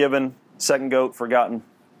forgiven, second goat forgotten.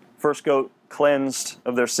 First goat cleansed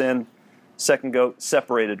of their sin, second goat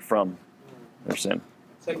separated from their sin.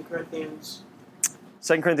 2 Corinthians.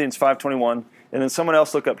 2 Corinthians 5:21, and then someone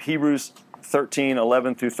else look up Hebrews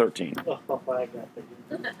 13:11 through 13. Oh, I got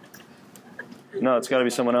that. No, it's got to be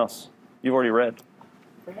someone else. You've already read.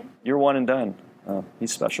 You're one and done. Oh,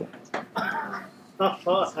 he's special.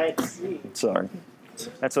 Oh, I see. Sorry.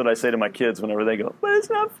 That's what I say to my kids whenever they go, but it's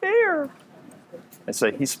not fair. I say,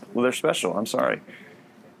 they're special. I'm sorry.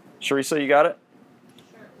 Sharissa, you got it?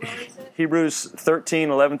 Sure. What is it? Hebrews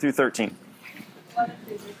 13:11 through 13. 11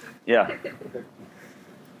 through 13. Yeah.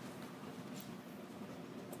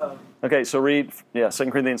 Okay, so read, 2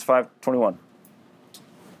 Corinthians 5:21.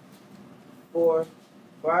 For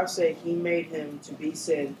our sake He made Him to be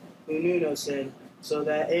sin who knew no sin, so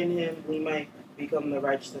that in Him we might become the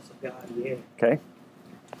righteousness of God. Yeah. Okay.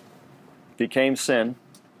 Became sin,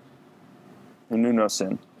 who knew no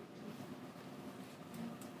sin.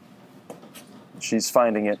 She's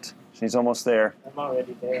finding it. She's almost there. I'm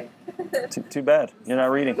already there. Too bad. You're not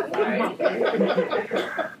reading.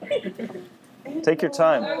 Take your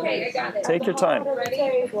time. Okay, I got it. Take your time.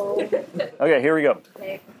 Ready? Okay, here we go.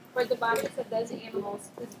 Okay. For the bodies of those animals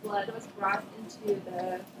whose blood was brought into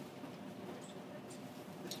the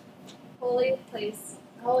holy places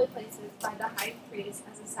by the high priest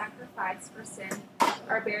as a sacrifice for sin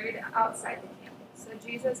are buried outside the camp. So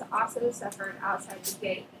Jesus also suffered outside the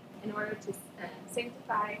gate in order to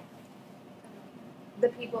sanctify the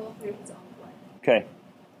people through His own blood. Okay.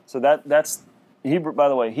 So that's Hebrew. By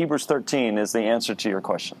the way, Hebrews 13 is the answer to your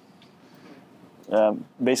question.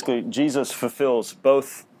 Basically, Jesus fulfills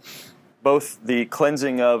both the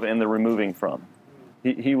cleansing of and the removing from.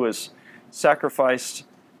 He was sacrificed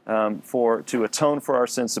to atone for our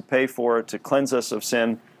sins, to pay for it, to cleanse us of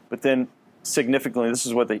sin. But then, significantly, this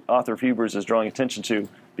is what the author of Hebrews is drawing attention to.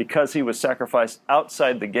 Because He was sacrificed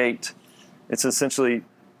outside the gate, it's essentially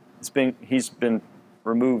He's been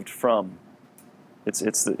removed from. It's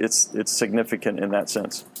significant in that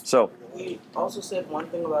sense. So He also said one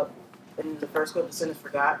thing about in the first goat the sin is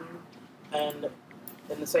forgotten, and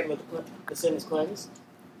in the second goat the sin is cleansed.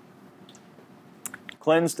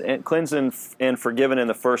 cleansed and forgiven in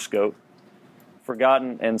the first goat,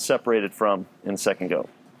 forgotten and separated from in the second goat.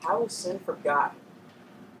 How is sin forgotten?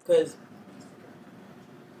 Because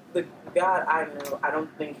the God I know, I don't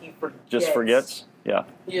think He forgets. Just forgets? Yeah.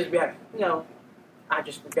 He just be like, I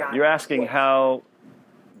just forgot. You're asking how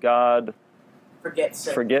God Forget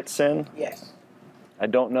sin. forgets sin? Yes. I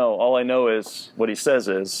don't know. All I know is what he says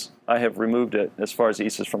is, I have removed it as far as the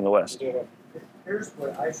east is from the west. Here's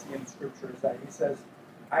what I see in Scripture is that he says,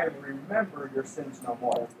 I remember your sins no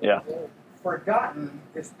more. Yeah. Forgotten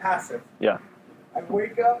is passive. Yeah. I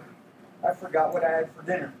wake up, I forgot what I had for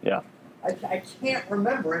dinner. Yeah. I can't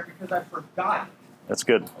remember it because I forgot it. That's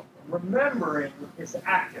good. Remembering is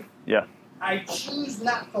active. Yeah. I choose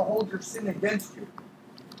not to hold your sin against you.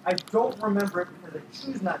 I don't remember it because I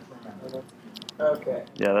choose not to remember it. Okay.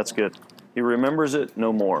 Yeah, that's good. He remembers it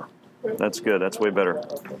no more. That's good. That's way better.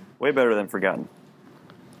 Way better than forgotten.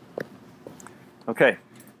 Okay.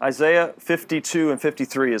 Isaiah 52 and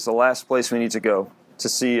 53 is the last place we need to go to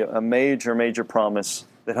see a major, major promise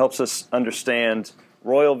that helps us understand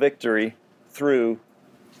royal victory through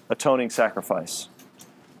atoning sacrifice.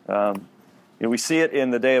 We see it in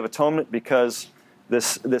the Day of Atonement because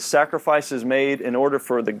this sacrifice is made in order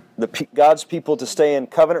for God's people to stay in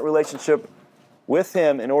covenant relationship with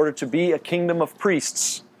Him in order to be a kingdom of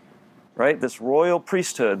priests, right? This royal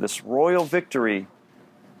priesthood, this royal victory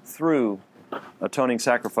through atoning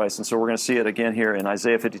sacrifice. And so we're going to see it again here in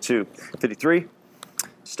Isaiah 52. 53,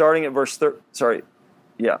 starting at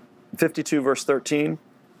 52 verse 13.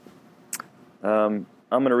 I'm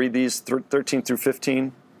going to read these 13 through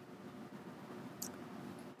 15.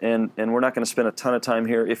 And we're not going to spend a ton of time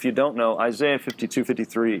here. If you don't know, Isaiah 52,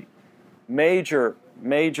 53, major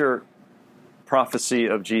prophecy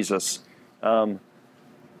of Jesus.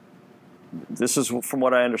 This is from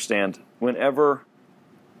what I understand. Whenever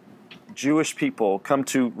Jewish people come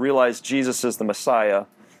to realize Jesus is the Messiah,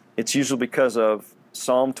 it's usually because of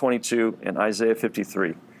Psalm 22 and Isaiah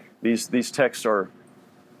 53. These texts are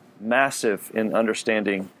massive in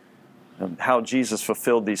understanding how Jesus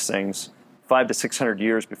fulfilled these things 500 to 600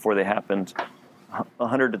 years before they happened,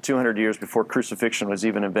 100 to 200 years before crucifixion was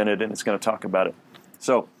even invented, and it's going to talk about it.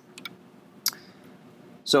 So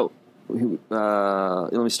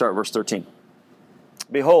let me start verse 13.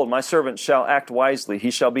 Behold, my servant shall act wisely.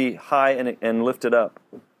 He shall be high and lifted up.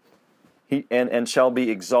 And shall be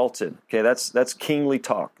exalted. Okay, that's kingly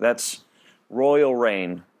talk. That's royal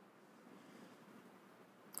reign.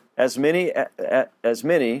 As many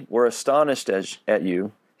were astonished at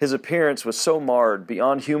you, his appearance was so marred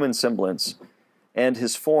beyond human semblance, and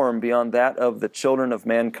his form beyond that of the children of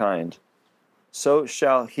mankind. So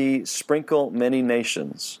shall he sprinkle many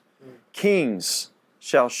nations. Kings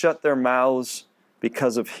shall shut their mouths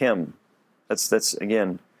because of him. That's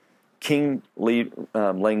again, kingly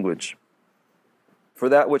language. For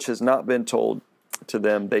that which has not been told to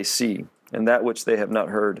them they see, and that which they have not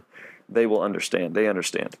heard they will understand. They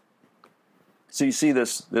understand. So you see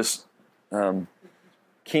this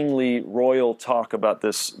kingly royal talk about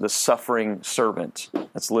this suffering servant.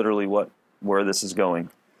 That's literally where this is going.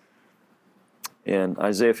 In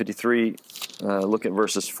Isaiah 53, look at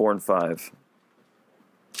verses 4 and 5.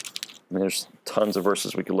 There's tons of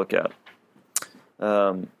verses we could look at.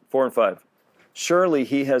 4 and 5. Surely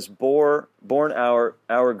he has borne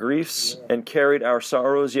our griefs and carried our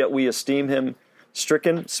sorrows, yet we esteem him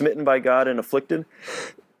stricken, smitten by God, and afflicted.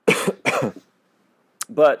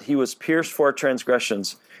 But he was pierced for our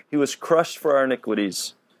transgressions. He was crushed for our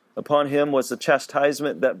iniquities. Upon him was the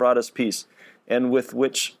chastisement that brought us peace, and with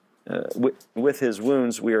his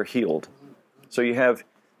wounds we are healed. So you have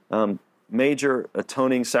major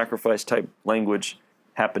atoning sacrifice type language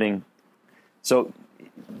happening. So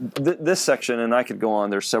this section, and I could go on,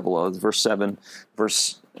 there's several others. Verse 7,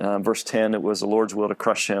 verse 10, it was the Lord's will to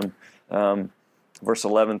crush him. Verse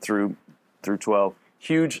 11 through 12.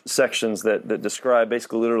 Huge sections that describe,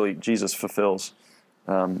 basically literally, Jesus fulfills.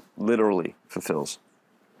 Literally fulfills.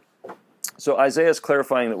 So Isaiah is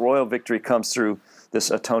clarifying that royal victory comes through this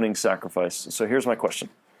atoning sacrifice. So here's my question.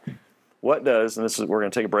 What does, and we're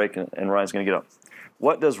going to take a break and Ryan's going to get up.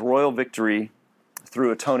 What does royal victory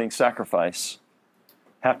through atoning sacrifice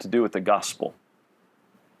have to do with the gospel?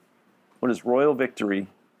 What does royal victory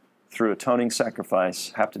through atoning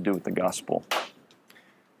sacrifice have to do with the gospel?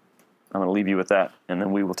 I'm going to leave you with that, and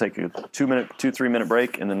then we will take a 2-3 minute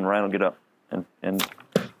break, and then Ryan will get up and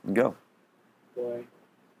go. Boy.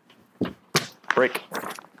 Break.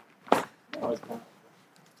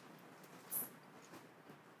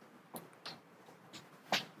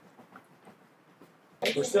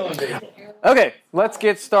 We're still in video. Okay, let's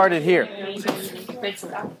get started here.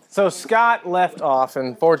 So Scott left off,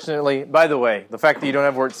 and fortunately, by the way, the fact that you don't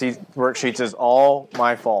have worksheets is all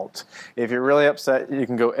my fault. If you're really upset, you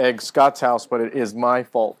can go egg Scott's house, but it is my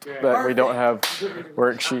fault that we don't have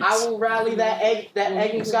worksheets. I will rally that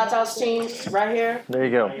egging Scott's house team right here. There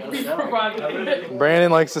you go.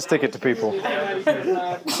 Brandon likes to stick it to people.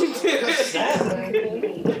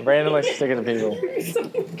 Brandon likes to stick it to people.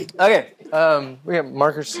 Okay, we have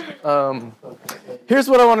markers. Here's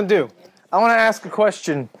what I want to do. I want to ask a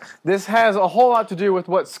question. This has a whole lot to do with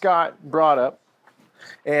what Scott brought up,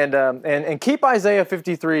 and keep Isaiah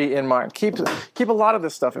 53 in mind. Keep a lot of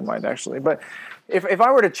this stuff in mind, actually. But if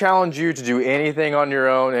I were to challenge you to do anything on your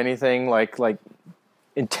own, anything like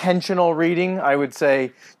intentional reading, I would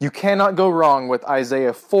say you cannot go wrong with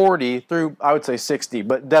Isaiah 40 through, I would say 60,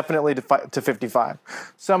 but definitely to 55.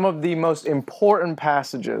 Some of the most important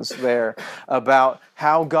passages there about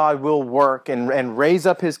how God will work and raise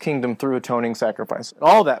up his kingdom through atoning sacrifice.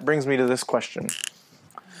 All that brings me to this question.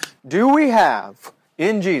 Do we have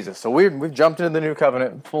in Jesus, so we've jumped into the new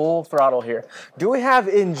covenant, full throttle here. Do we have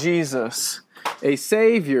in Jesus a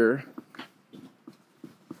Savior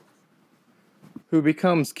who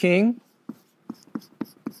becomes king?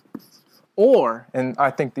 Or, and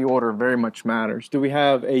I think the order very much matters, do we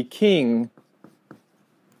have a king?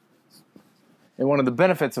 And one of the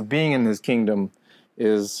benefits of being in his kingdom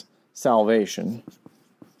is salvation.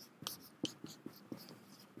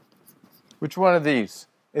 Which one of these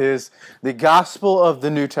is the gospel of the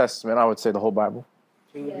New Testament? I would say the whole Bible.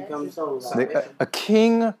 A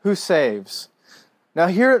king who saves. Now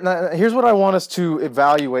here's what I want us to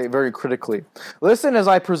evaluate very critically. Listen as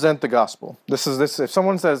I present the gospel. This. If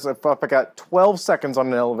someone says, if I got 12 seconds on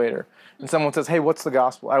an elevator, and someone says, hey, what's the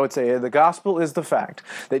gospel? I would say the gospel is the fact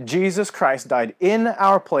that Jesus Christ died in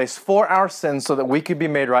our place for our sins so that we could be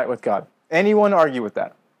made right with God. Anyone argue with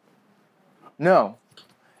that? No.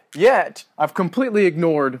 Yet, I've completely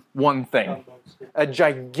ignored one thing. A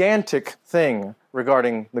gigantic thing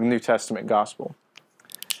regarding the New Testament gospel.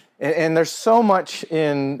 And there's so much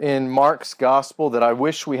in Mark's gospel that I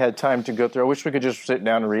wish we had time to go through. I wish we could just sit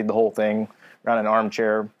down and read the whole thing around an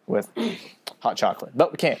armchair with hot chocolate.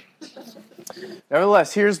 But we can't.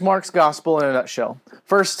 Nevertheless, here's Mark's gospel in a nutshell.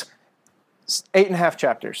 First 8.5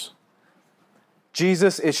 chapters.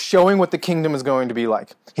 Jesus is showing what the kingdom is going to be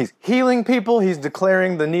like. He's healing people. He's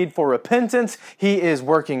declaring the need for repentance. He is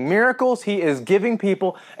working miracles. He is giving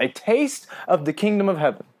people a taste of the kingdom of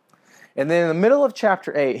heaven. And then in the middle of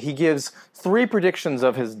chapter 8, he gives 3 predictions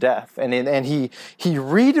of his death. And he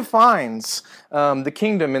redefines the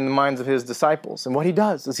kingdom in the minds of his disciples. And what he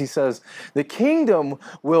does is he says, the kingdom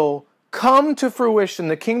will come to fruition.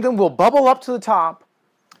 The kingdom will bubble up to the top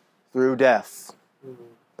through death.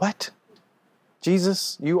 What?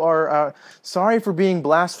 Jesus, you are... sorry for being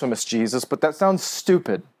blasphemous, Jesus, but that sounds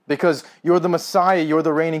stupid. Because you're the Messiah, you're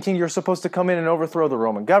the reigning king. You're supposed to come in and overthrow the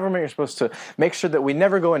Roman government. You're supposed to make sure that we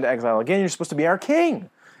never go into exile again. You're supposed to be our king.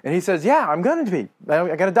 And he says, yeah, I'm going to be.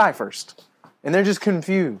 I got to die first. And they're just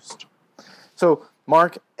confused. So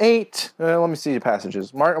Mark 8, let me see the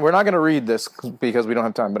passages. We're not going to read this because we don't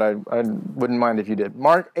have time, but I wouldn't mind if you did.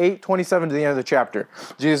 Mark 8:27 to the end of the chapter.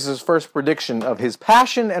 Jesus' first prediction of his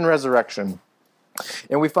passion and resurrection.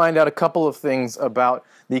 And we find out a couple of things about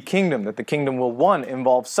the kingdom, that the kingdom will, 1,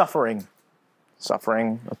 involve suffering,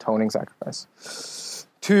 atoning sacrifice.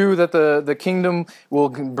 2, that the kingdom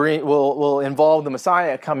will involve the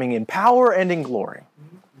Messiah coming in power and in glory.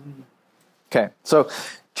 Okay, so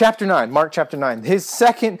chapter 9, Mark chapter 9, his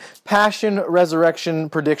second passion resurrection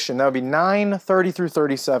prediction. That would be 9:30 through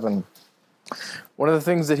 37. One of the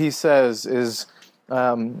things that he says is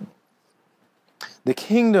the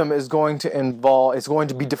kingdom is going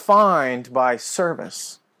to be defined by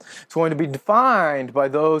service. It's going to be defined by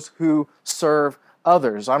those who serve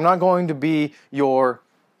others. I'm not going to be your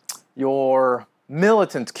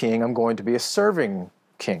militant king. I'm going to be a serving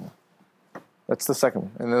king. That's the second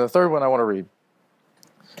one. And then the third one I want to read.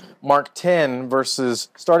 Mark 10,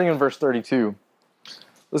 starting in verse 32.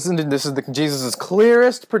 Listen to this is Jesus'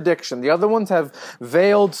 clearest prediction. The other ones have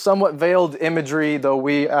somewhat veiled imagery, though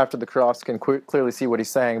we, after the cross, can clearly see what he's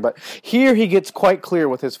saying. But here he gets quite clear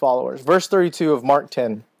with his followers. Verse 32 of Mark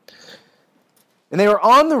 10. And they were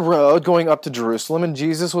on the road going up to Jerusalem, and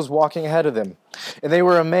Jesus was walking ahead of them. And they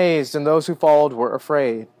were amazed, and those who followed were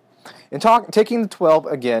afraid. And taking the 12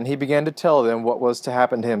 again, he began to tell them what was to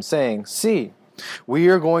happen to him, saying, see,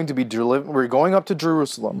 we're going up to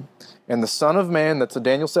Jerusalem, and the Son of Man, that's a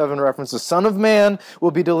Daniel 7 reference, the Son of Man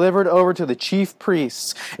will be delivered over to the chief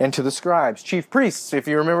priests and to the scribes. Chief priests, if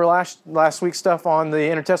you remember last week's stuff on the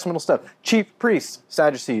intertestamental stuff, chief priests,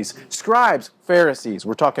 Sadducees, scribes, Pharisees.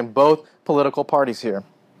 We're talking both political parties here,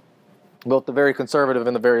 both the very conservative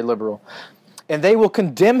and the very liberal. And they will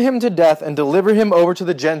condemn him to death and deliver him over to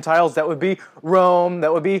the Gentiles. That would be Rome.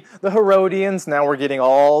 That would be the Herodians. Now we're getting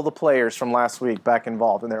all the players from last week back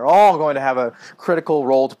involved. And they're all going to have a critical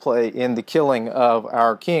role to play in the killing of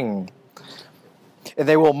our king. And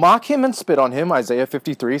they will mock him and spit on him, Isaiah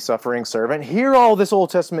 53, suffering servant. Hear all this Old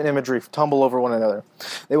Testament imagery tumble over one another.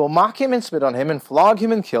 They will mock him and spit on him and flog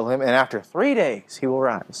him and kill him. And after 3 days he will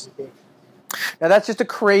rise. Now that's just a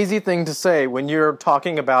crazy thing to say when you're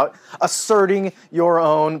talking about asserting your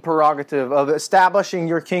own prerogative of establishing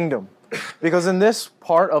your kingdom. Because in this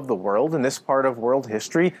part of the world, in this part of world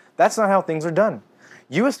history, that's not how things are done.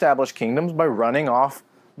 You establish kingdoms by running off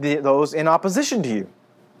those in opposition to you.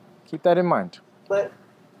 Keep that in mind. But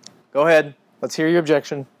go ahead. Let's hear your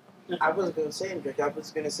objection. I wasn't going to say anything. I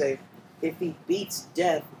was going to say, if he beats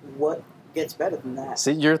death, what gets better than that?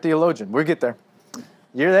 See, you're a theologian. We'll get there.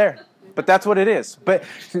 You're there. But that's what it is. But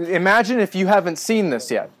imagine if you haven't seen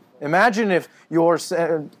this yet. Imagine if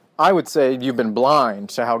I would say you've been blind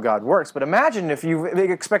to how God works, but imagine if you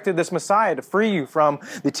expected this Messiah to free you from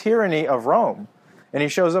the tyranny of Rome. And he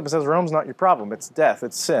shows up and says, Rome's not your problem. It's death.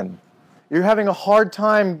 It's sin. You're having a hard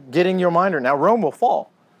time getting your mind around. Now, Rome will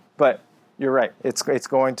fall. But you're right. It's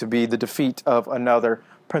going to be the defeat of another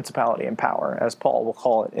principality and power, as Paul will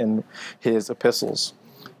call it in his epistles.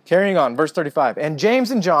 Carrying on, verse 35. And James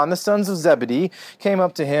and John, the sons of Zebedee, came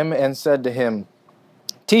up to him and said to him,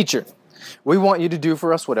 Teacher, we want you to do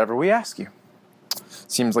for us whatever we ask you.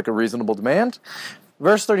 Seems like a reasonable demand.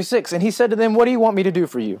 Verse 36. And he said to them, What do you want me to do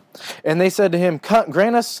for you? And they said to him,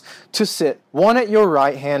 Grant us to sit, one at your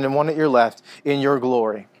right hand and one at your left, in your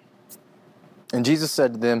glory. And Jesus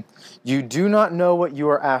said to them, You do not know what you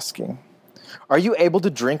are asking. Are you able to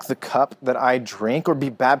drink the cup that I drink, or be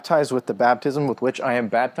baptized with the baptism with which I am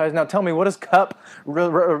baptized? Now tell me, what does cup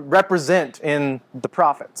represent in the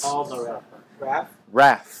prophets? All the wrath.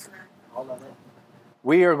 Wrath. All of it.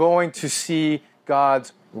 We are going to see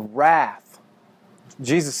God's wrath.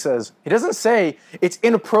 Jesus says, he doesn't say it's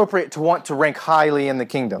inappropriate to want to rank highly in the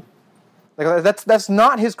kingdom. Like, that's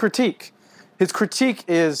not his critique. His critique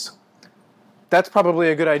is, that's probably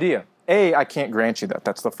a good idea. I can't grant you that.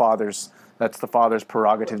 That's the Father's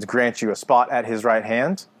prerogative to grant you a spot at his right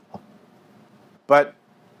hand. But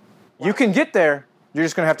you can get there. You're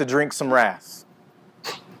just going to have to drink some wrath.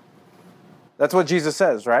 That's what Jesus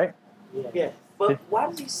says, right? Yeah. But why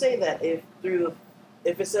does he say that if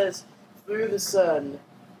it says through the Son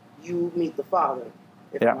you meet the Father?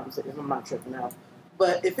 If I'm not tripping out.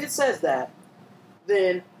 But if it says that,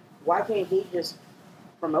 then why can't he just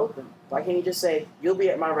promote them? Why can't he just say, you'll be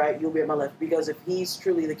at my right, you'll be at my left? Because if he's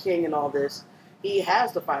truly the king in all this, he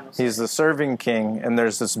has the final say. He's the serving king, and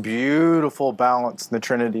there's this beautiful balance in the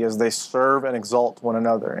Trinity as they serve and exalt one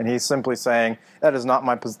another. And he's simply saying, that is not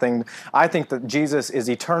my thing. I think that Jesus is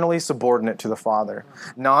eternally subordinate to the Father.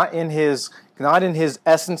 Not in his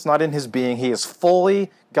essence, not in his being. He is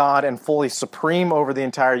fully God and fully supreme over the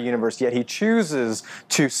entire universe, yet he chooses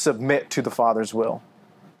to submit to the Father's will.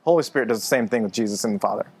 Holy Spirit does the same thing with Jesus and the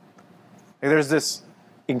Father. There's this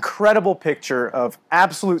incredible picture of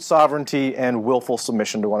absolute sovereignty and willful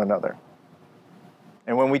submission to one another.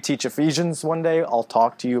 And when we teach Ephesians one day, I'll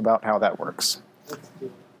talk to you about how that works.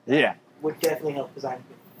 Yeah. Would definitely help because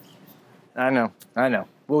I know.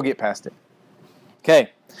 We'll get past it.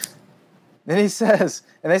 Okay. Then he says,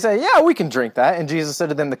 and they say, yeah, we can drink that. And Jesus said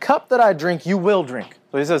to them, the cup that I drink, you will drink.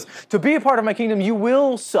 So he says, to be a part of my kingdom, you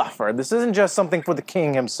will suffer. This isn't just something for the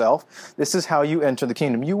king himself. This is how you enter the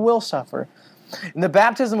kingdom. You will suffer. In the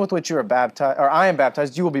baptism with which you are baptized, or I am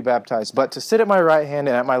baptized, you will be baptized. But to sit at my right hand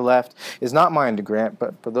and at my left is not mine to grant,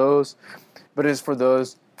 but it is for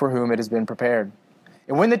those for whom it has been prepared.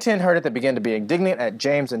 And when the 10 heard it, they began to be indignant at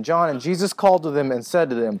James and John. And Jesus called to them and said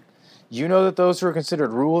to them, you know that those who are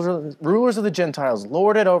considered rulers of the Gentiles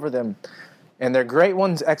lord it over them, and their great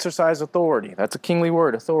ones exercise authority. That's a kingly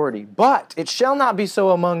word, authority. But it shall not be so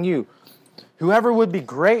among you. Whoever would be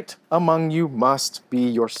great among you must be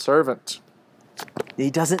your servant.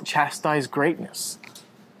 He doesn't chastise greatness.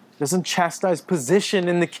 He doesn't chastise position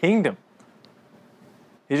in the kingdom.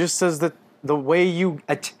 He just says that the way you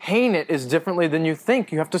attain it is differently than you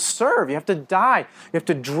think. You have to serve. You have to die. You have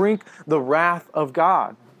to drink the wrath of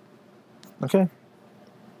God. Okay?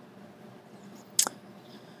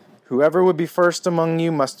 Whoever would be first among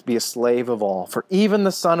you must be a slave of all. For even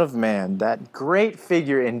the Son of Man, that great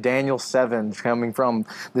figure in Daniel 7, coming from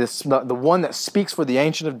the one that speaks for the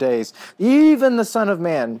Ancient of Days, even the Son of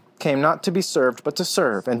Man came not to be served, but to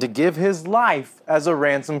serve, and to give his life as a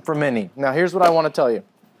ransom for many. Now here's what I want to tell you.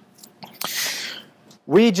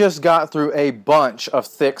 We just got through a bunch of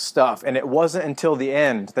thick stuff, and it wasn't until the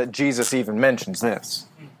end that Jesus even mentions this.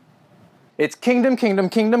 It's kingdom, kingdom,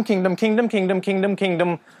 kingdom, kingdom, kingdom, kingdom, kingdom,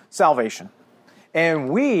 kingdom, salvation. And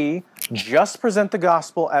we just present the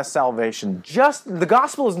gospel as salvation. The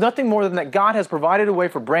gospel is nothing more than that God has provided a way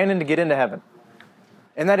for Brandon to get into heaven.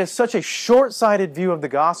 And that is such a short-sighted view of the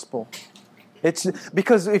gospel. It's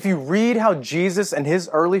because if you read how Jesus and his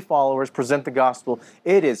early followers present the gospel,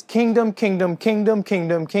 it is kingdom, kingdom, kingdom,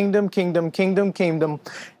 kingdom, kingdom, kingdom, kingdom, kingdom.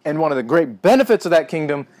 And one of the great benefits of that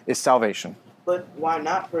kingdom is salvation. But why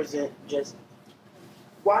not present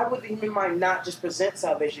why would the human mind not just present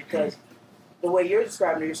salvation? Because the way you're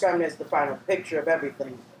describing it as the final picture of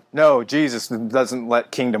everything. No, Jesus doesn't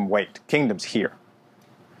let kingdom wait. Kingdom's here.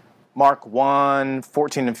 Mark 1,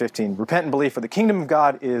 14 and 15. Repent and believe, for the kingdom of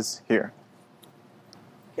God is here.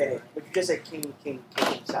 Okay, but you just said kingdom,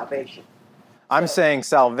 salvation. I'm saying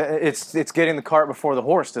it's getting the cart before the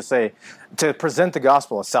horse to present the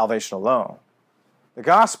gospel as salvation alone. The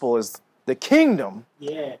gospel is the kingdom,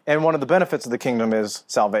 and one of the benefits of the kingdom is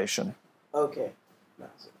salvation. Okay.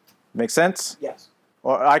 Make sense? Yes.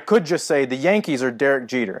 Or I could just say the Yankees are Derek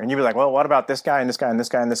Jeter, and you'd be like, well, what about this guy and this guy and this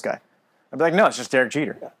guy and this guy? I'd be like, no, it's just Derek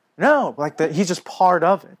Jeter. Yeah. No, he's just part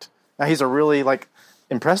of it. Now, he's a really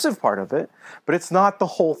impressive part of it, but it's not the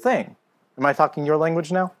whole thing. Am I talking your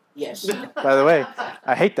language now? Yes. By the way,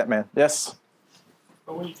 I hate that man. Yes.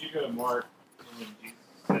 But when you do go to Mark, and when Jesus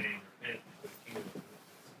is saying, repent, the kingdom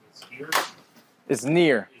is here. It's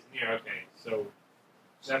near. It's near. Okay, so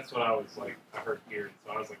that's what I was I heard here,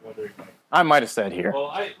 so I was wondering I might have said here.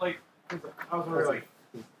 Well, I was wondering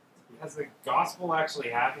has the gospel actually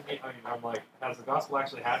happened yet? I mean, I'm has the gospel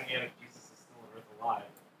actually happened yet if Jesus is still on earth alive?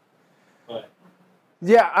 But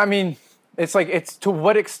yeah, I mean, it's to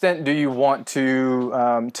what extent do you want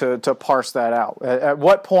to parse that out? At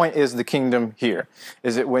what point is the kingdom here?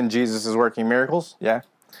 Is it when Jesus is working miracles? Yeah.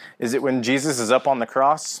 Is it when Jesus is up on the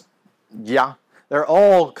cross? Yeah. They're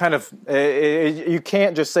all kind of. You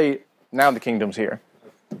can't just say now the kingdom's here.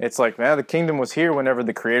 It's the kingdom was here whenever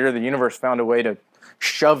the creator of the universe found a way to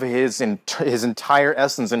shove his entire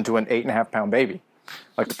essence into an 8.5-pound baby.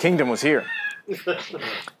 The kingdom was here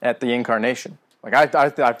at the incarnation.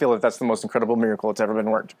 I feel that's the most incredible miracle that's ever been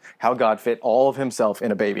worked. How God fit all of himself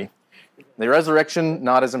in a baby. The resurrection,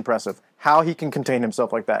 not as impressive. How he can contain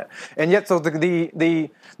himself like that. And yet, so the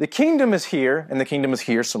kingdom is here, and the kingdom is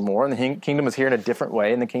here some more, and the kingdom is here in a different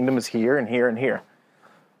way, and the kingdom is here and here and here.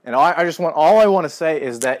 And all I want to say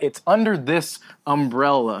is that it's under this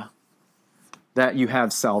umbrella that you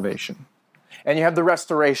have salvation. And you have the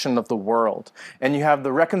restoration of the world. And you have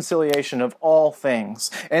the reconciliation of all things.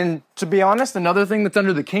 And to be honest, another thing that's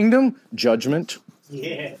under the kingdom, judgment.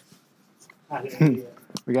 Yeah.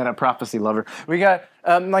 We got a prophecy lover. We got,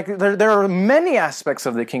 there are many aspects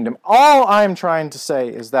of the kingdom. All I'm trying to say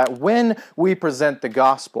is that when we present the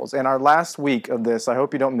Gospels, and our last week of this, I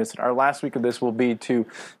hope you don't miss it, our last week of this will be to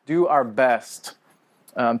do our best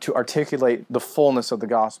to articulate the fullness of the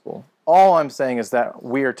Gospel. All I'm saying is that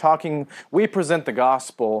we present the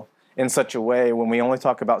Gospel in such a way when we only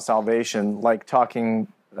talk about salvation, like talking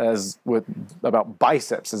about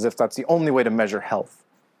biceps, as if that's the only way to measure health.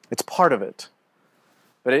 It's part of it.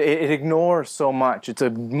 But it ignores so much. It's a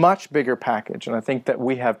much bigger package, and I think that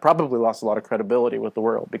we have probably lost a lot of credibility with the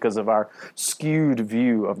world because of our skewed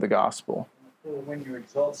view of the gospel. When you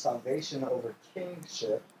exalt salvation over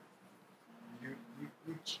kingship,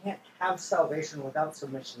 you can't have salvation without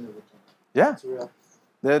submission to the king. Yeah. It's real.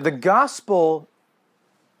 The gospel,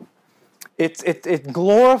 it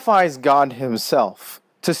glorifies God himself.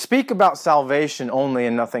 To speak about salvation only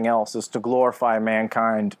and nothing else is to glorify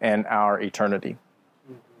mankind and our eternity.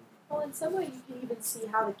 Well, in some way, you can even see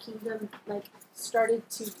how the kingdom started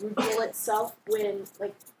to reveal itself when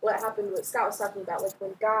what happened. What Scott was talking about,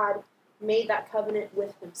 when God made that covenant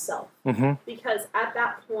with himself. Mm-hmm. Because at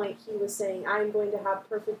that point, he was saying, "I'm going to have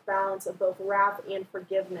perfect balance of both wrath and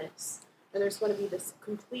forgiveness, and there's going to be this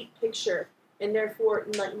complete picture, and therefore,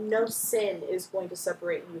 no sin is going to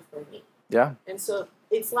separate you from me." Yeah. And so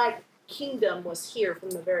it's like kingdom was here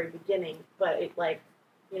from the very beginning, but it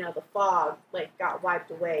the fog got wiped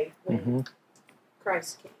away when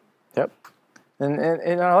Christ came. Yep.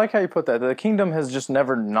 And I like how you put that. The kingdom has just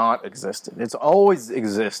never not existed. It's always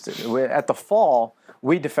existed. At the fall,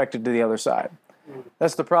 we defected to the other side.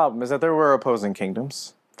 That's the problem, is that there were opposing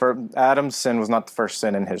kingdoms. For Adam's sin was not the first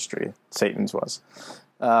sin in history. Satan's was.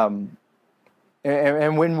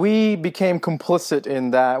 And when we became complicit in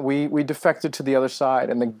that, we defected to the other side.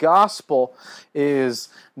 And the gospel is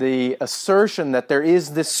the assertion that there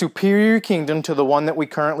is this superior kingdom to the one that we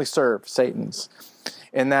currently serve, Satan's.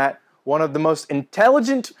 And that one of the most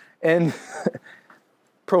intelligent and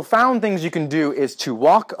profound things you can do is to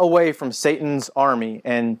walk away from Satan's army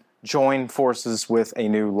and join forces with a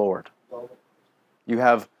new Lord. You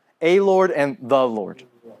have a Lord and the Lord.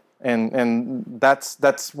 And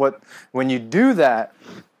that's what, when you do that,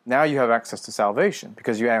 now you have access to salvation,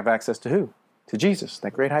 because you have access to who? To Jesus,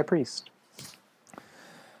 that great high priest.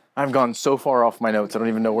 I've gone so far off my notes, I don't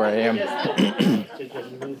even know where I am.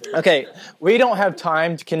 Okay, we don't have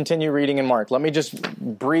time to continue reading in Mark. Let me just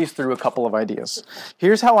breeze through a couple of ideas.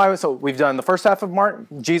 Here's how so we've done the first half of Mark.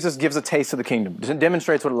 Jesus gives a taste of the kingdom. It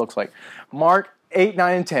demonstrates what it looks like. Mark 8,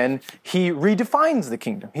 9, and 10, he redefines the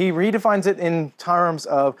kingdom. He redefines it in terms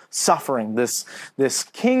of suffering, this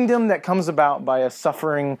kingdom that comes about by a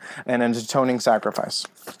suffering and an atoning sacrifice.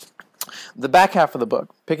 The back half of the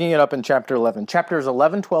book, picking it up in chapter 11. Chapters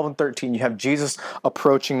 11, 12, and 13, you have Jesus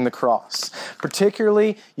approaching the cross.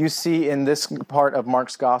 Particularly, you see in this part of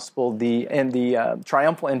Mark's gospel, the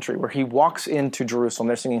triumphal entry, where he walks into Jerusalem.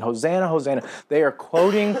 They're singing, Hosanna, Hosanna. They are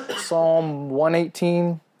quoting Psalm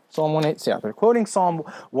 118. They're quoting Psalm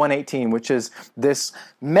 118, which is this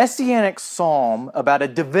messianic psalm about a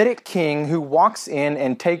Davidic king who walks in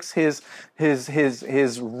and takes his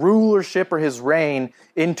rulership or his reign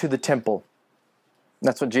into the temple.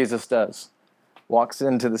 That's what Jesus does. Walks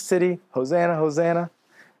into the city, Hosanna, Hosanna.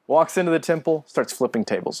 Walks into the temple, starts flipping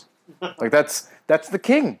tables. Like that's the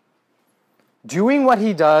king. Doing what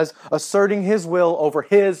he does, asserting his will over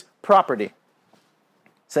his property.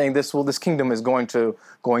 Saying this kingdom is going to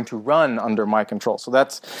run under my control. So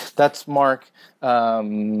that's Mark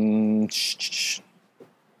 11,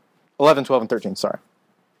 12, and 13. Sorry.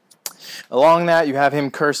 Along that, you have him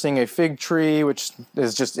cursing a fig tree, which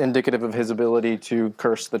is just indicative of his ability to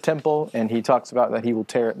curse the temple, and he talks about that he will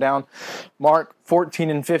tear it down. Mark 14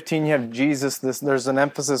 and 15, you have Jesus. There's an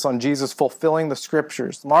emphasis on Jesus fulfilling the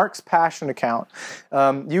scriptures. Mark's Passion account,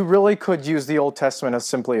 you really could use the Old Testament as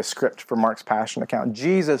simply a script for Mark's Passion account.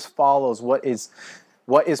 Jesus follows what is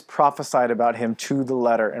prophesied about him to the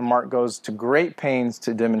letter, and Mark goes to great pains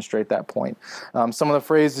to demonstrate that point. Some of the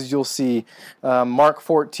phrases you'll see, Mark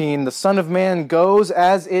 14, the Son of Man goes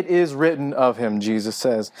as it is written of him, Jesus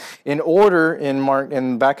says, in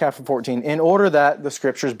the back half of 14, in order that the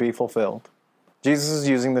scriptures be fulfilled. Jesus is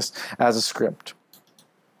using this as a script.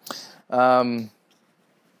 In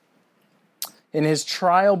his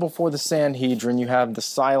trial before the Sanhedrin, you have the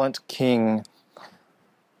silent king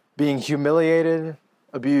being humiliated,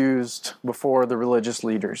 abused before the religious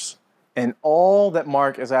leaders. And all that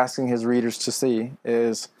Mark is asking his readers to see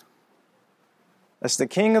is, as the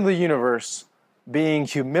king of the universe being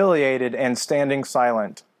humiliated and standing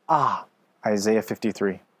silent. Isaiah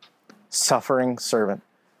 53. Suffering servant.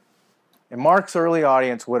 And Mark's early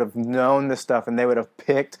audience would have known this stuff, and they would have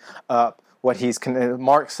picked up what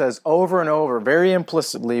Mark says over and over, very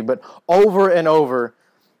implicitly, but over and over,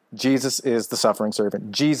 Jesus is the suffering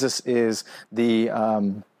servant. Jesus is the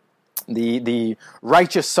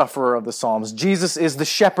righteous sufferer of the Psalms. Jesus is the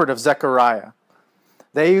shepherd of Zechariah.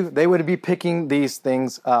 They would be picking these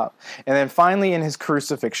things up. And then finally in his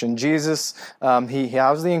crucifixion, Jesus, he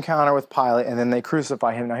has the encounter with Pilate, and then they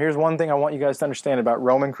crucify him. Now here's one thing I want you guys to understand about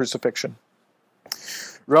Roman crucifixion.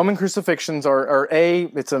 Roman crucifixions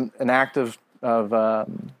it's an act of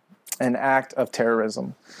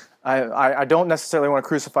terrorism. I don't necessarily want to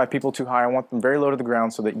crucify people too high. I want them very low to the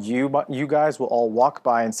ground so that you guys will all walk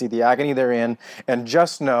by and see the agony they're in, and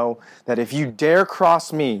just know that if you dare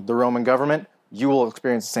cross me, the Roman government, you will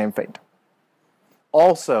experience the same fate.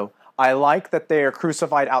 Also, I like that they are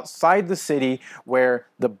crucified outside the city where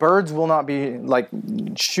the birds will not be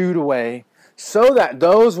shooed away, so that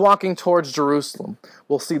those walking towards Jerusalem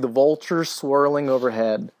will see the vultures swirling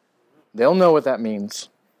overhead. They'll know what that means.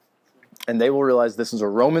 And they will realize this is a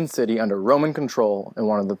Roman city under Roman control, and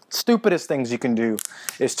one of the stupidest things you can do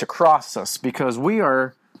is to cross us, because we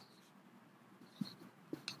are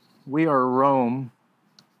Rome,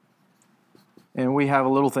 and we have a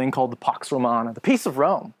little thing called the Pax Romana, the peace of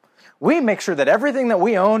Rome. We make sure that everything that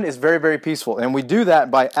we own is very, very peaceful, and we do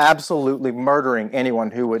that by absolutely murdering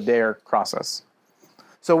anyone who would dare cross us.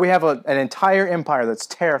 So we have an entire empire that's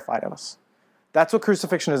terrified of us. That's what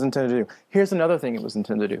crucifixion is intended to do. Here's another thing it was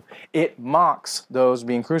intended to do. It mocks those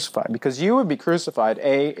being crucified, because you would be crucified,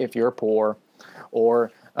 if you're poor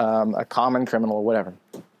or a common criminal or whatever.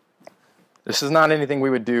 This is not anything we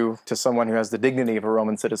would do to someone who has the dignity of a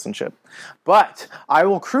Roman citizenship. But I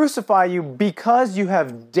will crucify you because you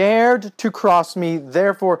have dared to cross me.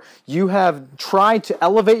 Therefore, you have tried to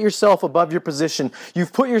elevate yourself above your position.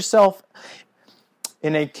 You've put yourself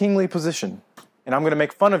in a kingly position. And I'm going to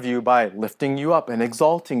make fun of you by lifting you up and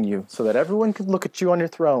exalting you so that everyone can look at you on your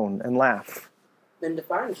throne and laugh. Then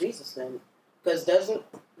define Jesus then.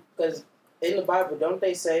 Because in the Bible, don't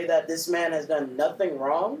they say that this man has done nothing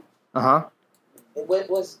wrong? Uh-huh.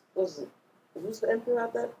 Who's the emperor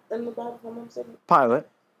out there in the Bible, if I'm not mistaken? Pilate.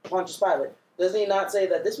 Pontius Pilate. Does he not say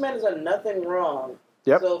that this man has done nothing wrong?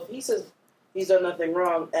 Yep. So if he says he's done nothing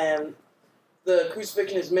wrong, and the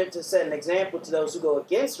crucifixion is meant to set an example to those who go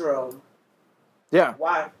against Rome, Yeah.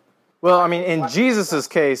 why? Well, I mean, in Jesus'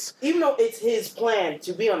 case... Even though it's his plan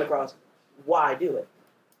to be on the cross, why do it?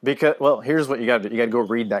 Because, well, here's what you got to do. You got to go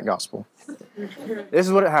read that gospel. This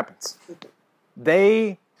is what happens.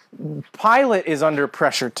 Pilate is under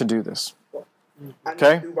pressure to do this.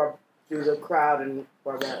 Okay? Through the crowd and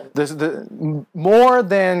more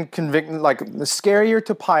than scarier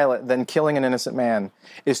to Pilate than killing an innocent man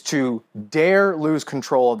is to dare lose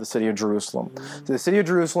control of the city of Jerusalem. Mm-hmm. So the city of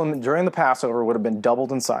Jerusalem during the Passover would have been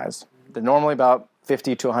doubled in size. They're normally about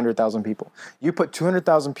 50 to 100,000 people. You put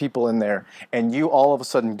 200,000 people in there, and you all of a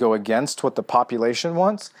sudden go against what the population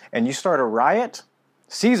wants, and you start a riot.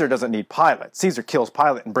 Caesar doesn't need Pilate. Caesar kills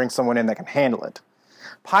Pilate and brings someone in that can handle it.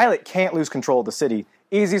 Pilate can't lose control of the city.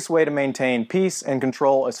 Easiest way to maintain peace and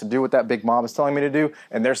control is to do what that big mob is telling me to do,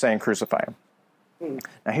 and they're saying crucify him.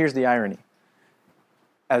 Now here's the irony.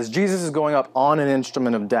 As Jesus is going up on an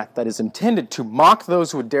instrument of death that is intended to mock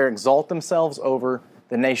those who would dare exalt themselves over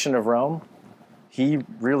the nation of Rome, he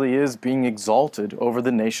really is being exalted over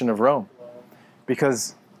the nation of Rome.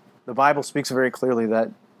 Because the Bible speaks very clearly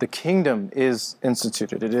that the kingdom is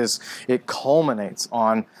instituted. It culminates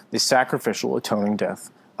on the sacrificial atoning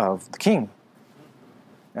death of the king.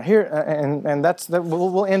 Now here, and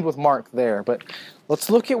we'll end with Mark there, but let's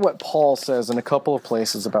look at what Paul says in a couple of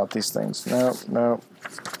places about these things. No.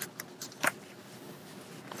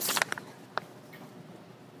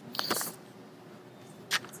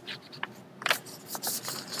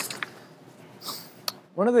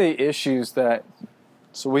 One of the issues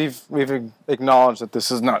so we've acknowledged that this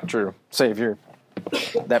is not true. Savior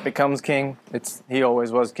that becomes king. He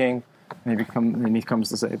always was king, and he comes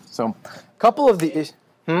to save. So, a couple of the issues.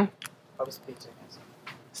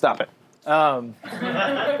 Stop it.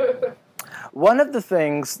 One of the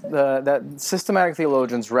things that systematic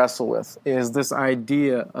theologians wrestle with is this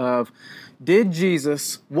idea of,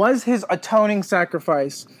 was his atoning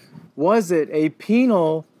sacrifice, was it a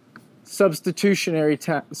penal substitutionary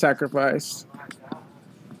sacrifice,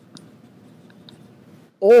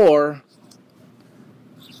 or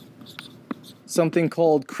something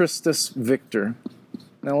called Christus Victor?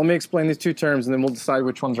 Now let me explain these two terms and then we'll decide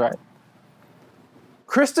which one's right.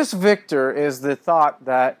 Christus Victor is the thought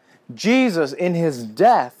that Jesus, in his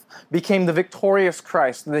death, became the victorious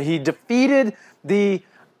Christ, that he defeated the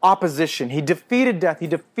opposition, he defeated death, he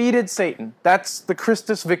defeated Satan. That's the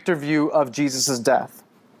Christus Victor view of Jesus' death.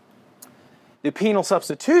 The penal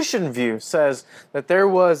substitution view says that there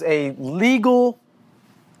was a legal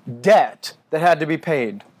debt that had to be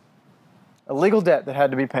paid. A legal debt that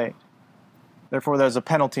had to be paid. Therefore, there's a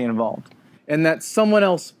penalty involved. And that someone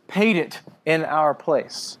else paid it in our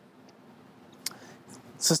place.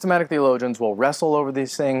 Systematic theologians will wrestle over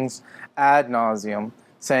these things ad nauseum,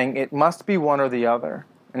 saying it must be one or the other.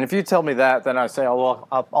 And if you tell me that, then I say, oh, well,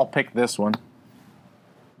 I'll pick this one.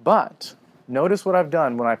 But notice what I've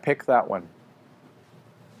done when I pick that one.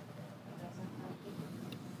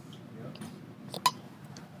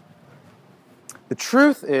 The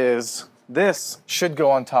truth is, this should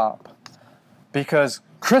go on top. Because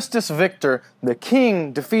Christus Victor, the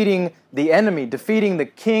king defeating the enemy, defeating the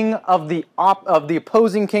king of the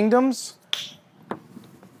opposing kingdoms.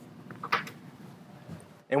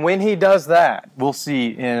 And when he does that, we'll see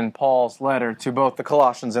in Paul's letter to both the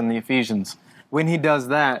Colossians and the Ephesians, when he does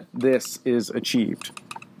that, this is achieved.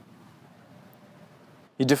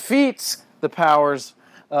 He defeats the powers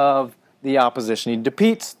of the opposition. He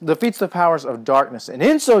defeats the powers of darkness. And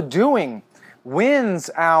in so doing, wins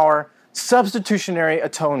our substitutionary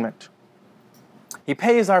atonement. He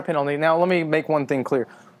pays our penalty. Now, let me make one thing clear.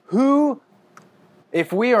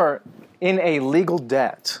 If we are in a legal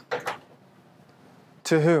debt,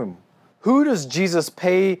 to whom? Who does Jesus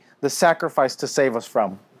pay the sacrifice to save us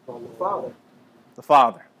from? The Father. The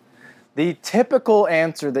Father. The typical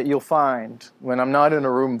answer that you'll find when I'm not in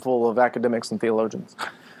a room full of academics and theologians,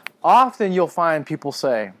 often you'll find people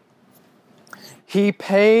say, he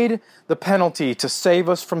paid the penalty to save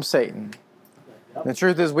us from Satan. The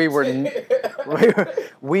truth is we were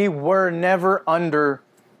never under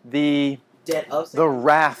the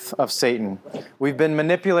wrath of Satan. We've been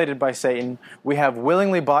manipulated by Satan. We have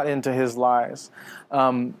willingly bought into his lies.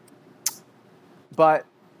 But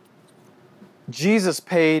Jesus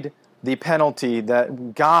paid the penalty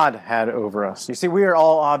that God had over us. You see, we are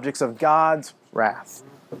all objects of God's wrath.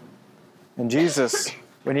 And Jesus,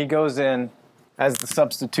 when he goes in as the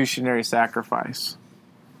substitutionary sacrifice,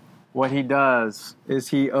 what he does is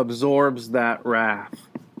he absorbs that wrath.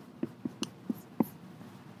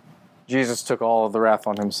 Jesus took all of the wrath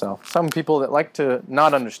on himself. Some people that like to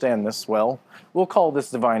not understand this well will call this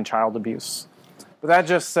divine child abuse. But that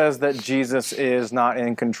just says that Jesus is not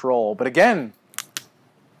in control. But again,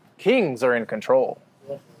 kings are in control.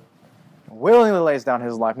 Willingly lays down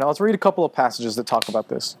his life. Now let's read a couple of passages that talk about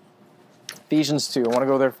this. Ephesians 2. I want to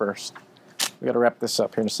go there first. We've got to wrap this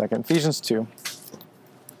up here in a second. Ephesians 2.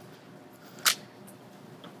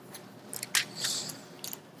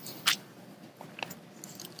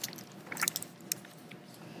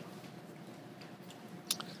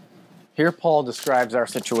 Here Paul describes our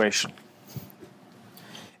situation.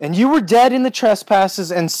 And you were dead in the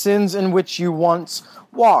trespasses and sins in which you once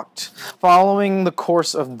walked, following the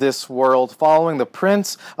course of this world, following the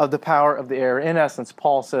prince of the power of the air. In essence,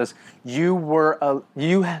 Paul says,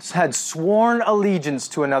 you had sworn allegiance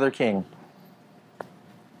to another king.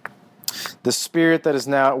 The spirit that is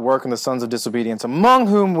now at work in the sons of disobedience, among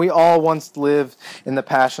whom we all once lived in the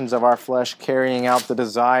passions of our flesh, carrying out the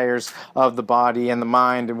desires of the body and the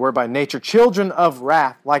mind, and were by nature children of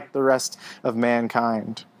wrath, like the rest of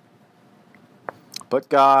mankind. But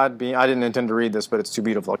God, I didn't intend to read this, but it's too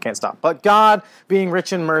beautiful, I can't stop. But God, being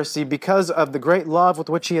rich in mercy, because of the great love with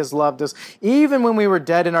which he has loved us, even when we were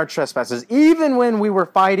dead in our trespasses, even when we were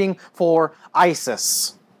fighting for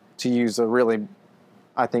ISIS, to use a really,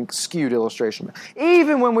 I think, skewed illustration.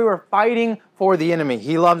 Even when we were fighting for the enemy,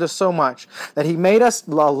 he loved us so much that he made us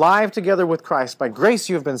alive together with Christ. By grace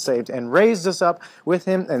you have been saved, and raised us up with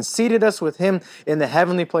him and seated us with him in the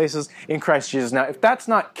heavenly places in Christ Jesus. Now, if that's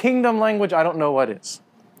not kingdom language, I don't know what is.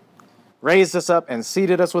 Raised us up and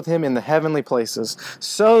seated us with him in the heavenly places,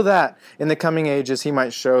 so that in the coming ages he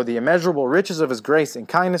might show the immeasurable riches of his grace and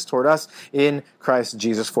kindness toward us in Christ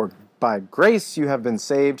Jesus. For by grace you have been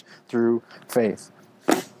saved through faith.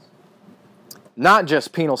 Not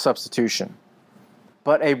just penal substitution,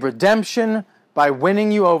 but a redemption by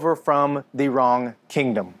winning you over from the wrong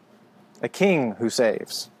kingdom. A king who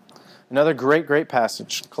saves. Another great, great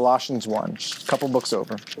passage, Colossians 1, just a couple books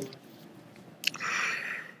over.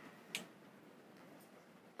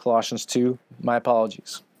 Colossians 2, my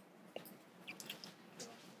apologies.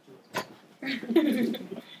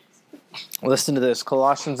 Listen to this,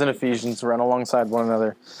 Colossians and Ephesians run alongside one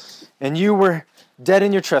another. And you were dead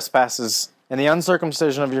in your trespasses and the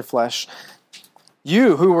uncircumcision of your flesh.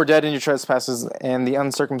 You who were dead in your trespasses and the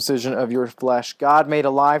uncircumcision of your flesh, God made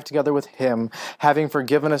alive together with him, having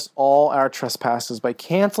forgiven us all our trespasses by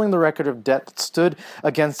canceling the record of debt that stood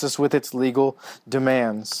against us with its legal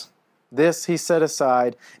demands. This he set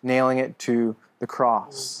aside, nailing it to the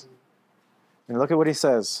cross. And look at what he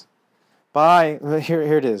says. Here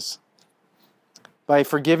it is. By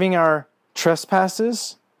forgiving our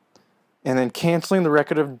trespasses and then canceling the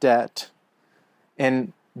record of debt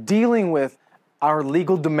and dealing with our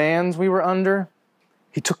legal demands we were under,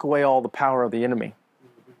 he took away all the power of the enemy.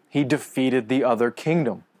 He defeated the other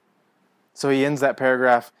kingdom. So he ends that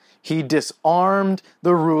paragraph. He disarmed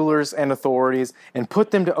the rulers and authorities and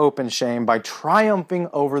put them to open shame by triumphing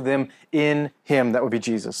over them in him. That would be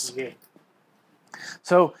Jesus. Yeah.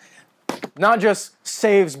 So, not just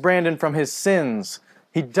saves Brandon from his sins,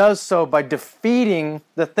 he does so by defeating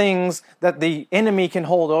the things that the enemy can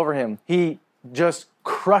hold over him. He just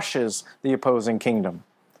crushes the opposing kingdom.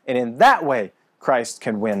 And in that way, Christ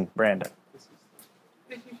can win Brandon. What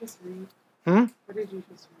did you just read? What did you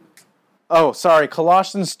just read? Oh, sorry.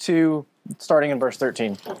 Colossians 2, starting in verse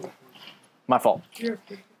 13. Okay. My fault. You're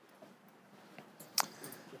okay.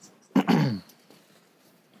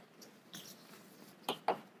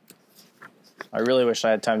 I really wish I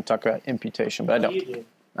had time to talk about imputation, but I don't. You do.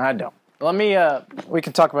 I don't. Let me, we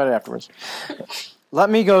can talk about it afterwards. Let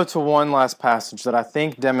me go to one last passage that I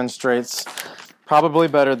think demonstrates, probably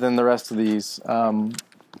better than the rest of these,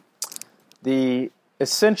 the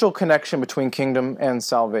essential connection between kingdom and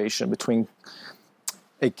salvation, between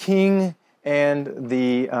a king and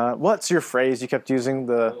the, what's your phrase you kept using?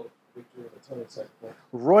 The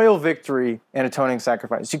royal victory and atoning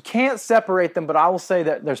sacrifice. You can't separate them, but I will say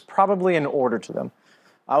that there's probably an order to them.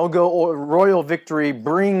 I will go, royal victory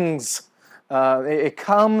brings, it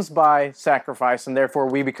comes by sacrifice, and therefore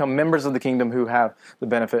we become members of the kingdom who have the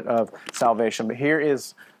benefit of salvation. But here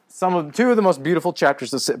is two of the most beautiful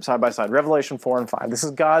chapters that sit side by side, Revelation 4 and 5. This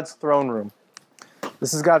is God's throne room.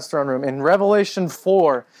 This is God's throne room. In Revelation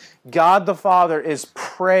 4, God the Father is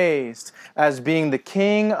praised as being the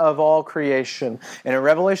King of all creation. And in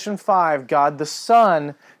Revelation 5, God the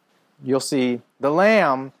Son, you'll see the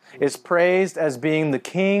Lamb, is praised as being the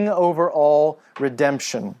King over all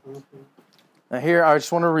redemption. Now here, I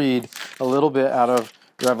just want to read a little bit out of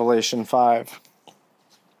Revelation 5.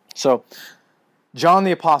 So, John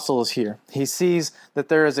the Apostle is here. He sees that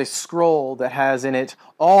there is a scroll that has in it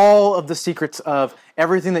all of the secrets of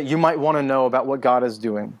everything that you might want to know about what God is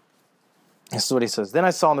doing. This is what he says. Then I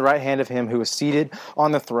saw in the right hand of him who was seated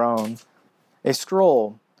on the throne a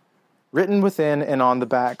scroll written within and on the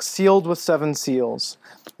back, sealed with 7 seals.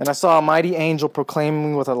 And I saw a mighty angel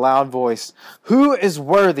proclaiming with a loud voice, "Who is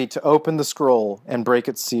worthy to open the scroll and break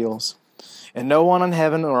its seals?" And no one on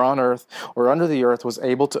heaven or on earth or under the earth was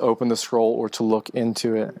able to open the scroll or to look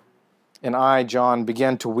into it. And I, John,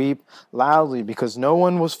 began to weep loudly because no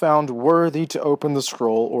one was found worthy to open the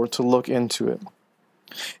scroll or to look into it.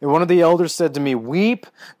 And one of the elders said to me, "Weep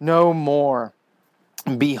no more.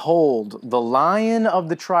 Behold, the Lion of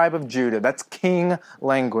the tribe of Judah," that's king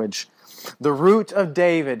language, "the root of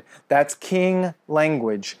David," that's king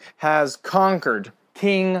language, "has conquered,"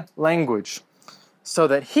 king language, "so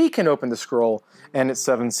that he can open the scroll and its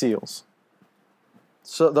 7 seals."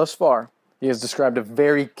 So thus far, he has described a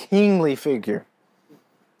very kingly figure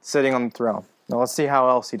sitting on the throne. Now let's see how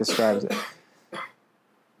else he describes it.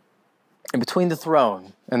 And between the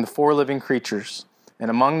throne and the 4 living creatures, and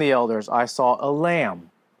among the elders, I saw a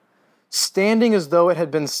lamb, standing as though it had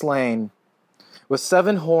been slain, with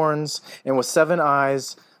 7 horns and with 7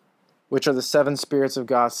 eyes, which are the 7 spirits of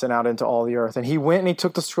God sent out into all the earth. And he went and he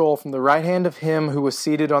took the scroll from the right hand of him who was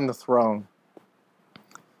seated on the throne.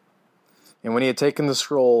 And when he had taken the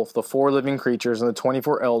scroll, the 4 living creatures and the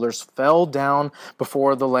 24 elders fell down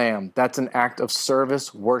before the Lamb. That's an act of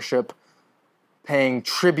service, worship, paying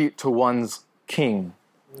tribute to one's king.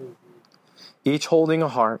 Each holding a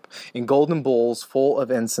harp and golden bowls full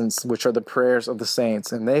of incense, which are the prayers of the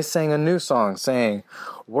saints. And they sang a new song, saying,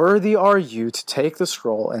 "Worthy are you to take the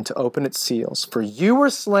scroll and to open its seals. For you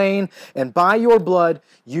were slain, and by your blood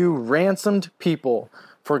you ransomed people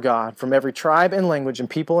for God from every tribe and language and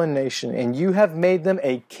people and nation. And you have made them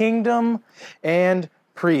a kingdom and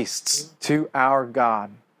priests to our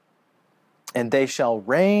God. And they shall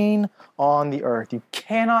reign on the earth." You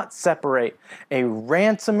cannot separate a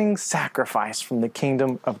ransoming sacrifice from the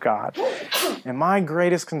kingdom of God. And my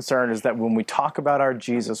greatest concern is that when we talk about our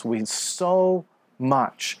Jesus, we so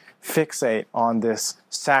much fixate on this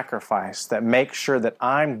sacrifice that makes sure that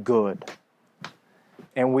I'm good.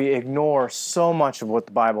 And we ignore so much of what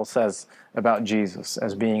the Bible says about Jesus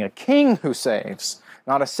as being a king who saves,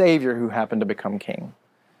 not a savior who happened to become king.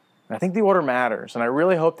 I think the order matters, and I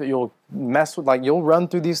really hope that you'll you'll run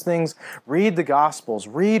through these things, read the Gospels,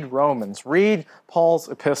 read Romans, read Paul's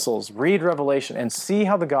epistles, read Revelation, and see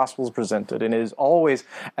how the Gospel is presented. And it is always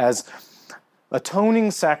as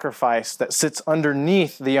atoning sacrifice that sits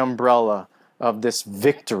underneath the umbrella of this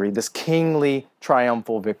victory, this kingly,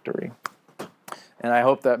 triumphal victory. And I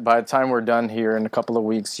hope that by the time we're done here in a couple of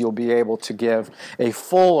weeks, you'll be able to give a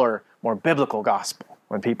fuller, more biblical gospel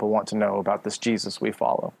when people want to know about this Jesus we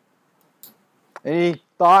follow. Any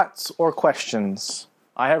thoughts or questions?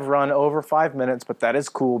 I have run over 5 minutes, but that is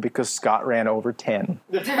cool because Scott ran over 10.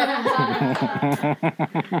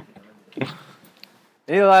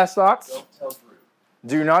 Any last thoughts? Don't tell Drew.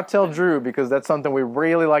 Do not tell Drew, because that's something we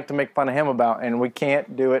really like to make fun of him about, and we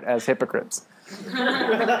can't do it as hypocrites.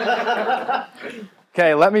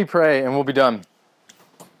 Okay, let me pray and we'll be done.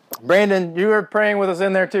 Brandon, you were praying with us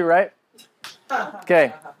in there too, right?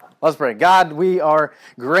 Okay, let's pray. God, we are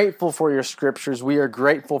grateful for your scriptures. We are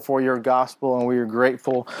grateful for your gospel, and we are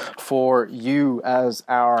grateful for you as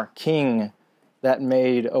our King that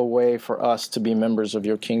made a way for us to be members of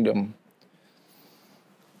your kingdom.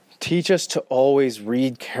 Teach us to always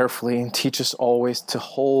read carefully, and teach us always to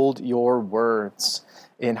hold your words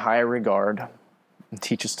in high regard, and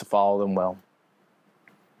teach us to follow them well.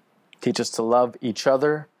 Teach us to love each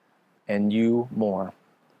other and you more.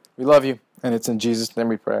 We love you, and it's in Jesus' name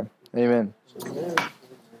we pray. Amen. Amen.